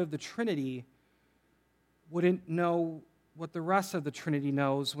part of the Trinity wouldn't know what the rest of the Trinity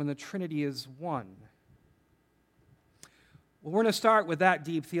knows when the Trinity is one? Well, we're going to start with that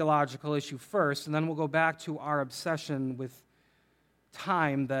deep theological issue first, and then we'll go back to our obsession with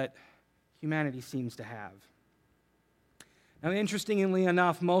time that humanity seems to have. Now, interestingly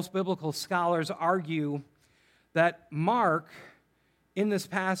enough, most biblical scholars argue that Mark, in this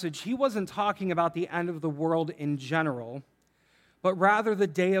passage, he wasn't talking about the end of the world in general, but rather the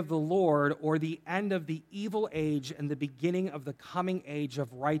day of the Lord, or the end of the evil age and the beginning of the coming age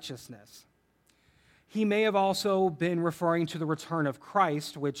of righteousness. He may have also been referring to the return of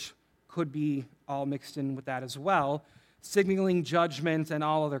Christ, which could be all mixed in with that as well, signaling judgment and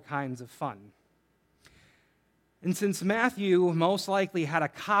all other kinds of fun. And since Matthew most likely had a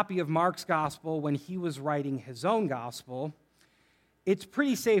copy of Mark's gospel when he was writing his own gospel, it's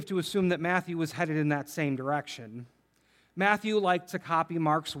pretty safe to assume that Matthew was headed in that same direction. Matthew liked to copy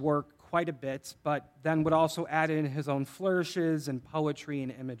Mark's work quite a bit, but then would also add in his own flourishes and poetry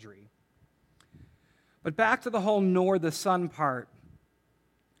and imagery. But back to the whole nor the Son part.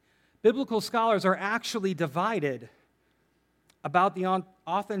 Biblical scholars are actually divided about the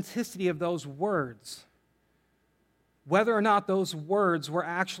authenticity of those words, whether or not those words were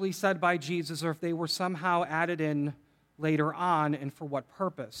actually said by Jesus or if they were somehow added in later on, and for what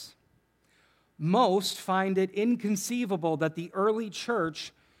purpose. Most find it inconceivable that the early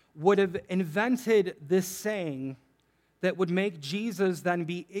church would have invented this saying that would make Jesus then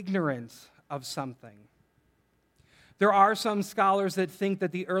be ignorant of something. There are some scholars that think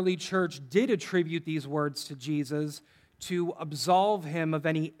that the early church did attribute these words to Jesus to absolve him of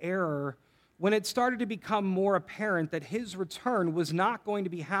any error when it started to become more apparent that his return was not going to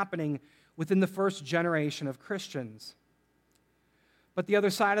be happening within the first generation of Christians. But the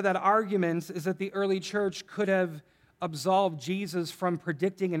other side of that argument is that the early church could have absolved Jesus from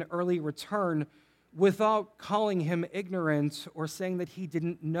predicting an early return without calling him ignorant or saying that he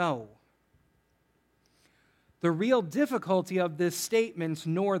didn't know. The real difficulty of this statement,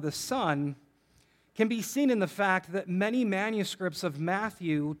 nor the Son, can be seen in the fact that many manuscripts of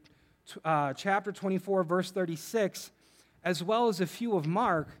Matthew chapter 24, verse 36, as well as a few of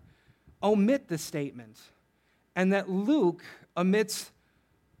Mark, omit the statement, and that Luke omits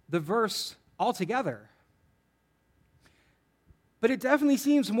the verse altogether. But it definitely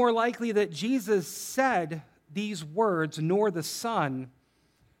seems more likely that Jesus said these words, nor the Son,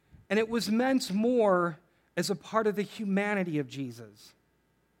 and it was meant more as a part of the humanity of Jesus.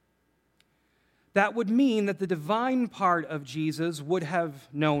 That would mean that the divine part of Jesus would have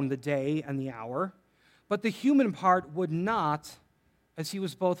known the day and the hour, but the human part would not, as he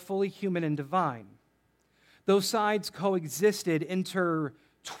was both fully human and divine. Those sides coexisted,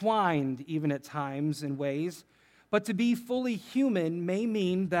 intertwined even at times in ways, but to be fully human may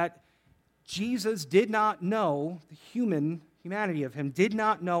mean that Jesus did not know, the humanity of him, did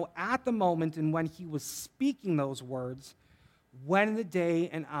not know at the moment and when he was speaking those words, when the day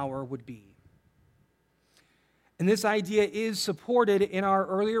and hour would be. And this idea is supported in our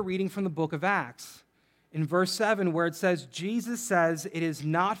earlier reading from the book of Acts. In verse 7, where it says, Jesus says, "It is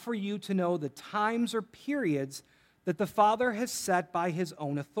not for you to know the times or periods that the Father has set by his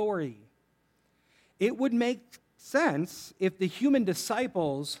own authority." It would make sense if the human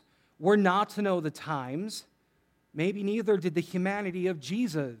disciples were not to know the times. Maybe neither did the humanity of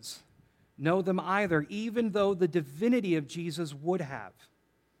Jesus know them either, even though the divinity of Jesus would have.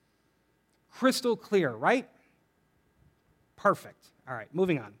 Crystal clear, right? Perfect. All right,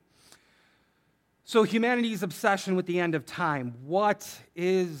 moving on. So humanity's obsession with the end of time. What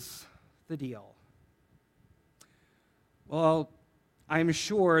is the deal? Well, I'm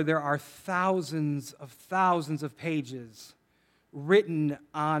sure there are thousands of pages written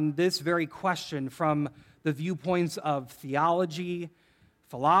on this very question from the viewpoints of theology,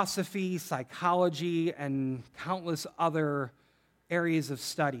 philosophy, psychology, and countless other areas of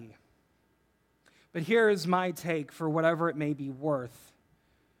study. But here is my take for whatever it may be worth.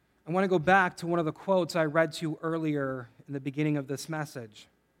 I want to go back to one of the quotes I read to you earlier in the beginning of this message.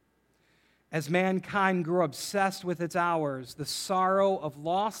 As mankind grew obsessed with its hours, the sorrow of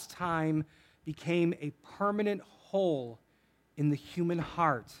lost time became a permanent hole in the human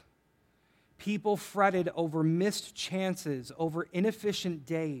heart. People fretted over missed chances, over inefficient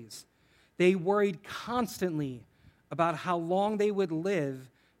days. They worried constantly about how long they would live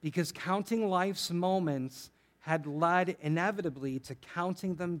because counting life's moments had led inevitably to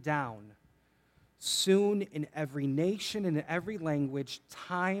counting them down. Soon, in every nation and in every language,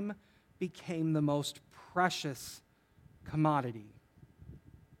 time became the most precious commodity.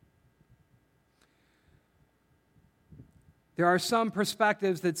 There are some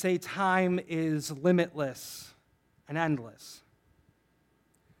perspectives that say time is limitless and endless.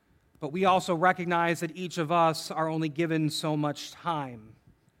 But we also recognize that each of us are only given so much time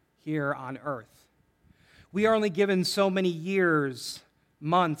here on earth. We are only given so many years,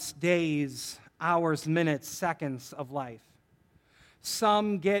 months, days, hours, minutes, seconds of life.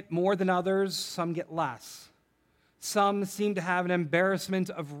 Some get more than others, some get less. Some seem to have an embarrassment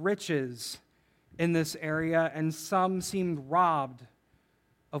of riches in this area, and some seemed robbed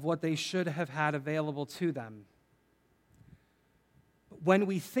of what they should have had available to them. But when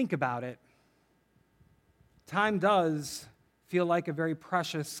we think about it, time does feel like a very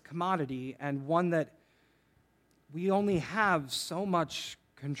precious commodity and one that we only have so much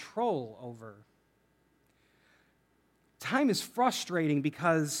control over. Time is frustrating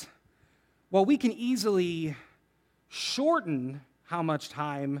because, well, we can easily shorten how much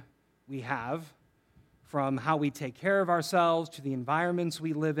time we have, from how we take care of ourselves to the environments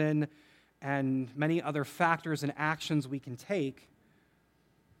we live in and many other factors and actions we can take.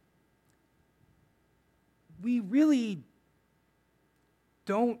 We really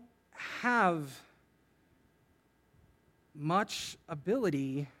don't have much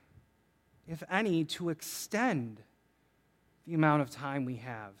ability, if any, to extend the amount of time we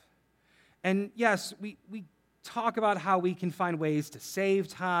have. And yes, we talk about how we can find ways to save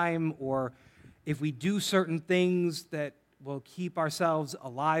time, or if we do certain things that will keep ourselves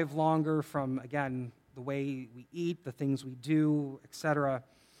alive longer from, again, the way we eat, the things we do, etc.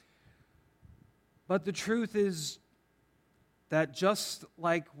 But the truth is that just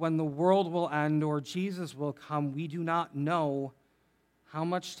like when the world will end or Jesus will come, we do not know how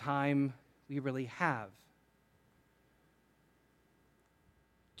much time we really have.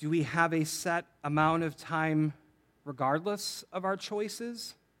 Do we have a set amount of time regardless of our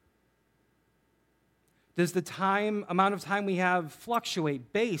choices? Does the amount of time we have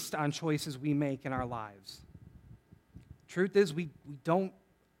fluctuate based on choices we make in our lives? Truth is, we don't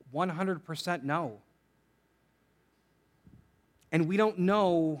 100% know. And we don't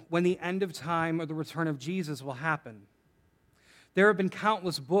know when the end of time or the return of Jesus will happen. There have been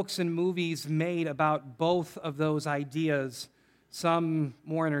countless books and movies made about both of those ideas, some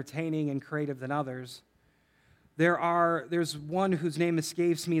more entertaining and creative than others. There's one whose name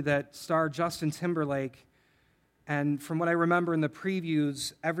escapes me that starred Justin Timberlake, and from what I remember in the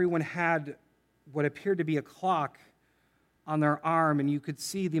previews, everyone had what appeared to be a clock on their arm, and you could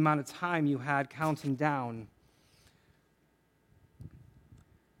see the amount of time you had counting down.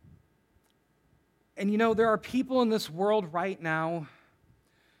 And there are people in this world right now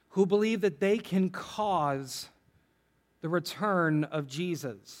who believe that they can cause the return of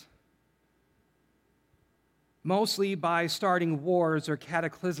Jesus, mostly by starting wars or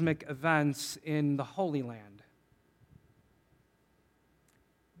cataclysmic events in the Holy Land.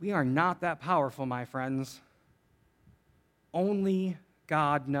 We are not that powerful, my friends. Only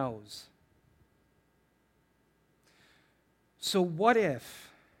God knows. So what if,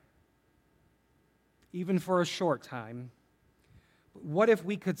 even for a short time, what if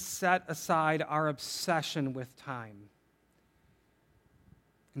we could set aside our obsession with time?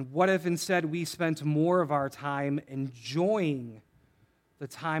 And what if instead we spent more of our time enjoying the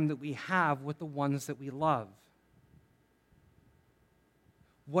time that we have with the ones that we love?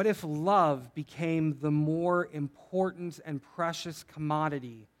 What if love became the more important and precious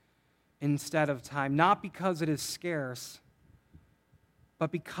commodity instead of time? Not because it is scarce,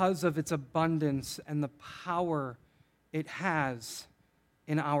 but because of its abundance and the power it has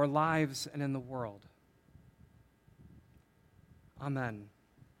in our lives and in the world. Amen.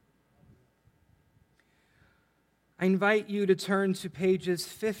 I invite you to turn to pages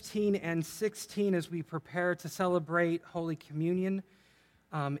 15 and 16 as we prepare to celebrate Holy Communion.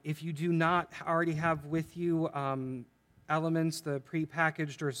 If you do not already have with you elements, the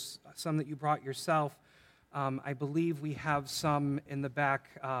prepackaged or some that you brought yourself, I believe we have some in the back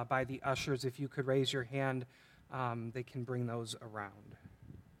by the ushers. If you could raise your hand, they can bring those around.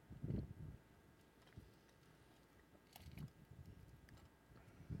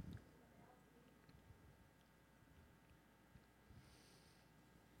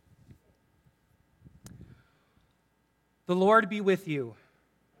 The Lord be with you.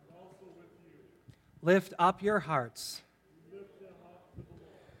 And also with you. Lift up your hearts. Lift them up to the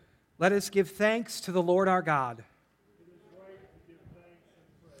Lord. Let us give thanks to the Lord our God. It is right to give thanks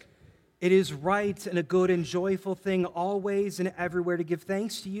and praise. It is right and a good and joyful thing always and everywhere to give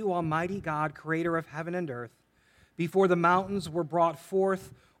thanks to you, Almighty God, creator of heaven and earth. Before the mountains were brought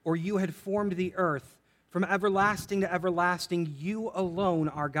forth, or you had formed the earth, from everlasting to everlasting, you alone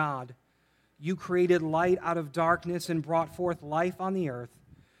are God. You created light out of darkness and brought forth life on the earth.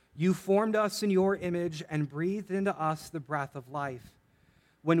 You formed us in your image and breathed into us the breath of life.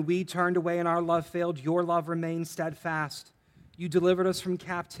 When we turned away and our love failed, your love remained steadfast. You delivered us from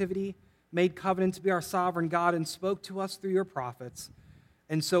captivity, made covenant to be our sovereign God, and spoke to us through your prophets.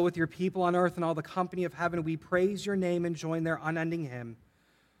 And so with your people on earth and all the company of heaven, we praise your name and join their unending hymn.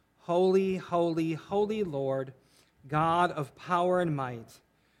 Holy, holy, holy Lord, God of power and might,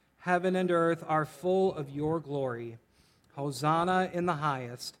 heaven and earth are full of your glory. Hosanna in the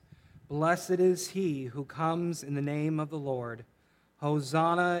highest. Blessed is he who comes in the name of the Lord.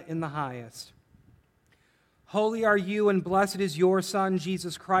 Hosanna in the highest. Holy are you, and blessed is your Son,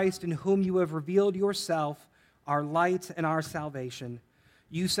 Jesus Christ, in whom you have revealed yourself, our light and our salvation.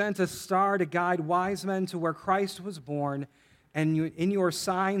 You sent a star to guide wise men to where Christ was born, and in your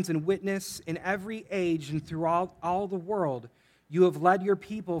signs and witness in every age and throughout all the world, you have led your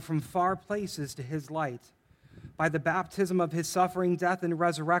people from far places to his light. By the baptism of his suffering, death, and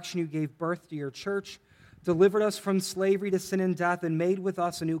resurrection, you gave birth to your church, delivered us from slavery to sin and death, and made with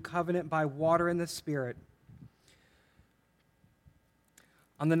us a new covenant by water and the Spirit.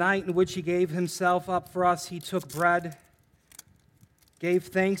 On the night in which he gave himself up for us, he took bread, gave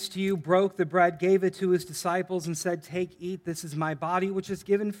thanks to you, broke the bread, gave it to his disciples, and said, "Take, eat, this is my body, which is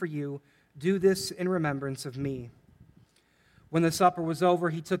given for you. Do this in remembrance of me." When the supper was over,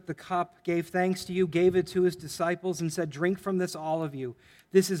 he took the cup, gave thanks to you, gave it to his disciples, and said, "Drink from this, all of you.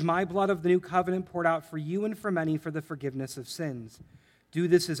 This is my blood of the new covenant poured out for you and for many for the forgiveness of sins. Do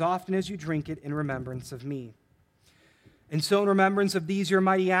this as often as you drink it in remembrance of me." And so in remembrance of these your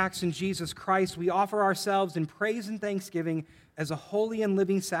mighty acts in Jesus Christ, we offer ourselves in praise and thanksgiving as a holy and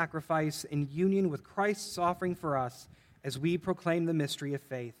living sacrifice in union with Christ's offering for us as we proclaim the mystery of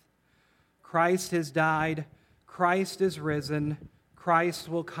faith. Christ has died. Christ is risen. Christ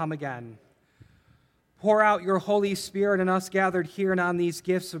will come again. Pour out your Holy Spirit on us gathered here and on these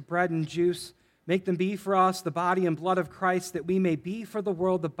gifts of bread and juice. Make them be for us the body and blood of Christ, that we may be for the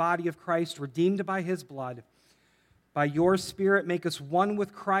world the body of Christ, redeemed by his blood. By your Spirit, make us one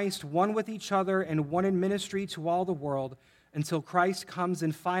with Christ, one with each other, and one in ministry to all the world, until Christ comes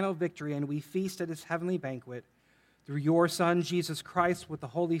in final victory and we feast at his heavenly banquet. Through your Son, Jesus Christ, with the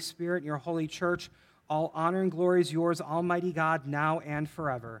Holy Spirit and your holy church, all honor and glory is yours, Almighty God, now and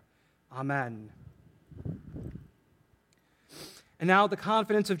forever. Amen. And now, the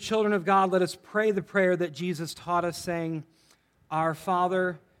confidence of children of God, let us pray the prayer that Jesus taught us, saying, Our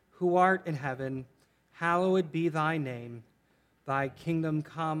Father, who art in heaven, hallowed be thy name. Thy kingdom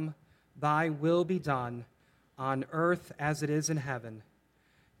come, thy will be done, on earth as it is in heaven.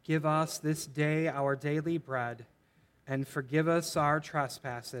 Give us this day our daily bread, and forgive us our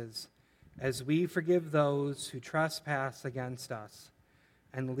trespasses, as we forgive those who trespass against us.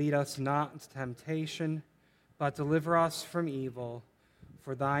 And lead us not into temptation, but deliver us from evil.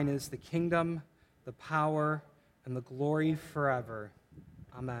 For thine is the kingdom, the power, and the glory forever.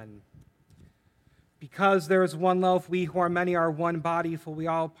 Amen. Because there is one loaf, we who are many are one body, for we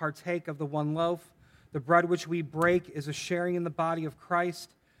all partake of the one loaf. The bread which we break is a sharing in the body of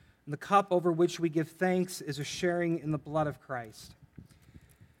Christ, and the cup over which we give thanks is a sharing in the blood of Christ.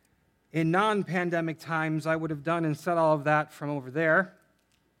 In non-pandemic times, I would have done and said all of that from over there.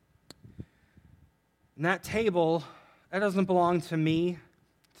 And that table, that doesn't belong to me,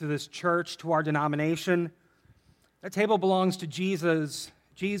 to this church, to our denomination. That table belongs to Jesus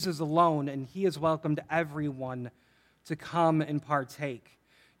alone, and he has welcomed everyone to come and partake.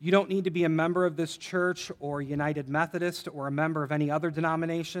 You don't need to be a member of this church or United Methodist or a member of any other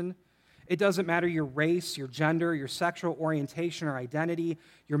denomination. It doesn't matter your race, your gender, your sexual orientation or identity,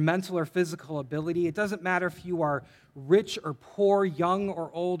 your mental or physical ability. It doesn't matter if you are rich or poor, young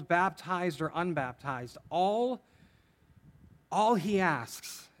or old, baptized or unbaptized. All he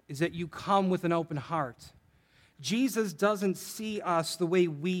asks is that you come with an open heart. Jesus doesn't see us the way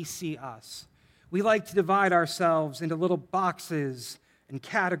we see us. We like to divide ourselves into little boxes and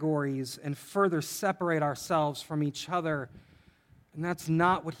categories and further separate ourselves from each other. And that's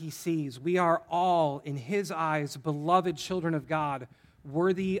not what he sees. We are all, in his eyes, beloved children of God,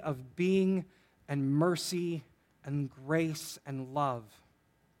 worthy of being and mercy and grace and love.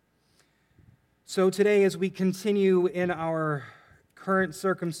 So today, as we continue in our current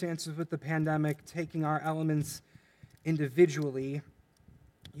circumstances with the pandemic, taking our elements individually,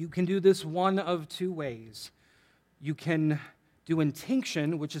 you can do this one of two ways. You can do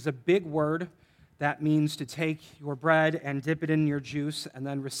intinction, which is a big word. That means to take your bread and dip it in your juice and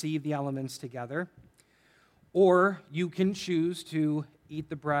then receive the elements together. Or you can choose to eat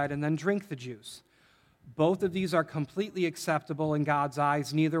the bread and then drink the juice. Both of these are completely acceptable in God's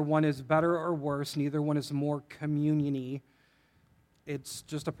eyes. Neither one is better or worse. Neither one is more communion-y. It's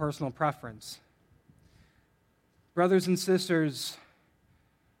just a personal preference. Brothers and sisters,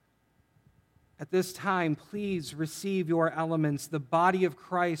 at this time, please receive your elements, the body of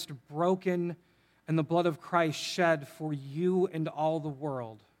Christ broken and the blood of Christ shed for you and all the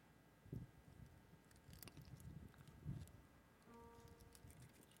world.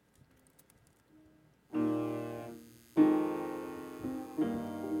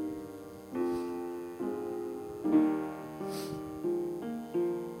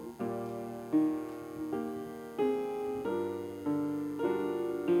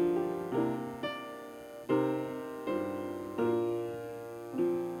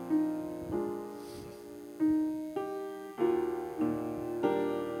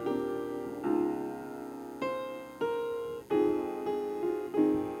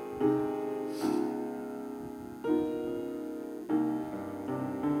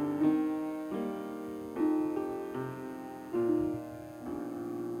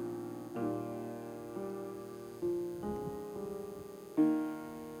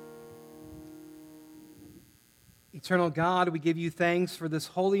 Eternal God, we give you thanks for this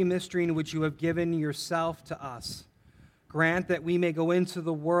holy mystery in which you have given yourself to us. Grant that we may go into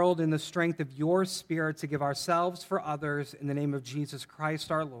the world in the strength of your Spirit to give ourselves for others in the name of Jesus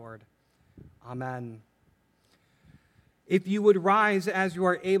Christ our Lord. Amen. If you would rise as you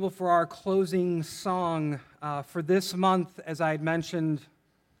are able for our closing song for this month, as I had mentioned,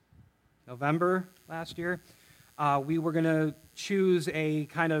 November last year, we were going to choose a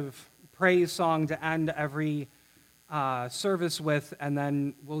kind of praise song to end every service with, and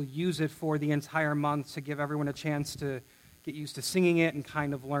then we'll use it for the entire month to give everyone a chance to get used to singing it and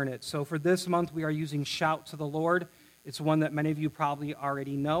kind of learn it. So for this month, we are using Shout to the Lord. It's one that many of you probably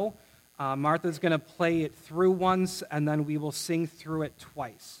already know. Martha's going to play it through once, and then we will sing through it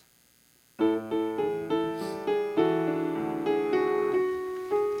twice.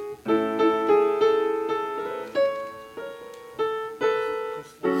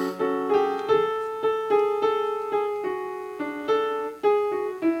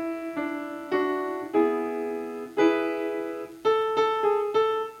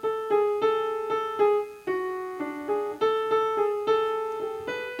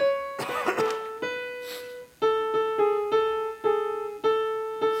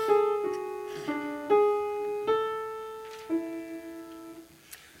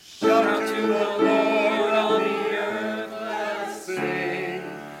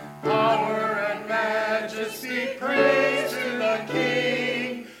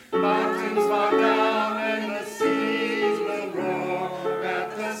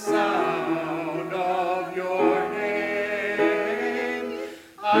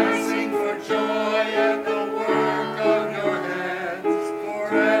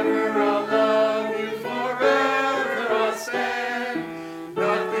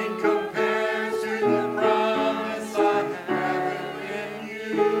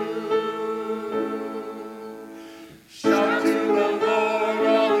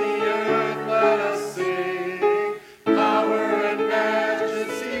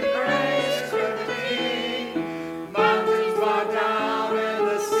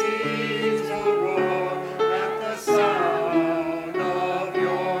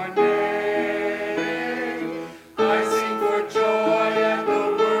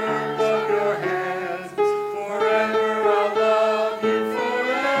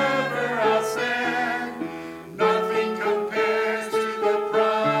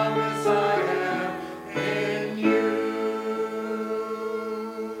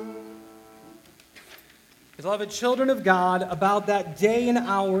 Beloved children of God, about that day and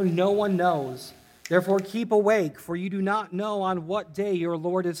hour no one knows. Therefore keep awake, for you do not know on what day your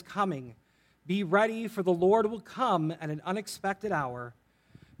Lord is coming. Be ready, for the Lord will come at an unexpected hour.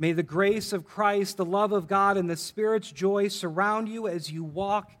 May the grace of Christ, the love of God, and the Spirit's joy surround you as you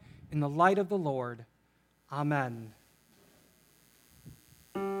walk in the light of the Lord. Amen.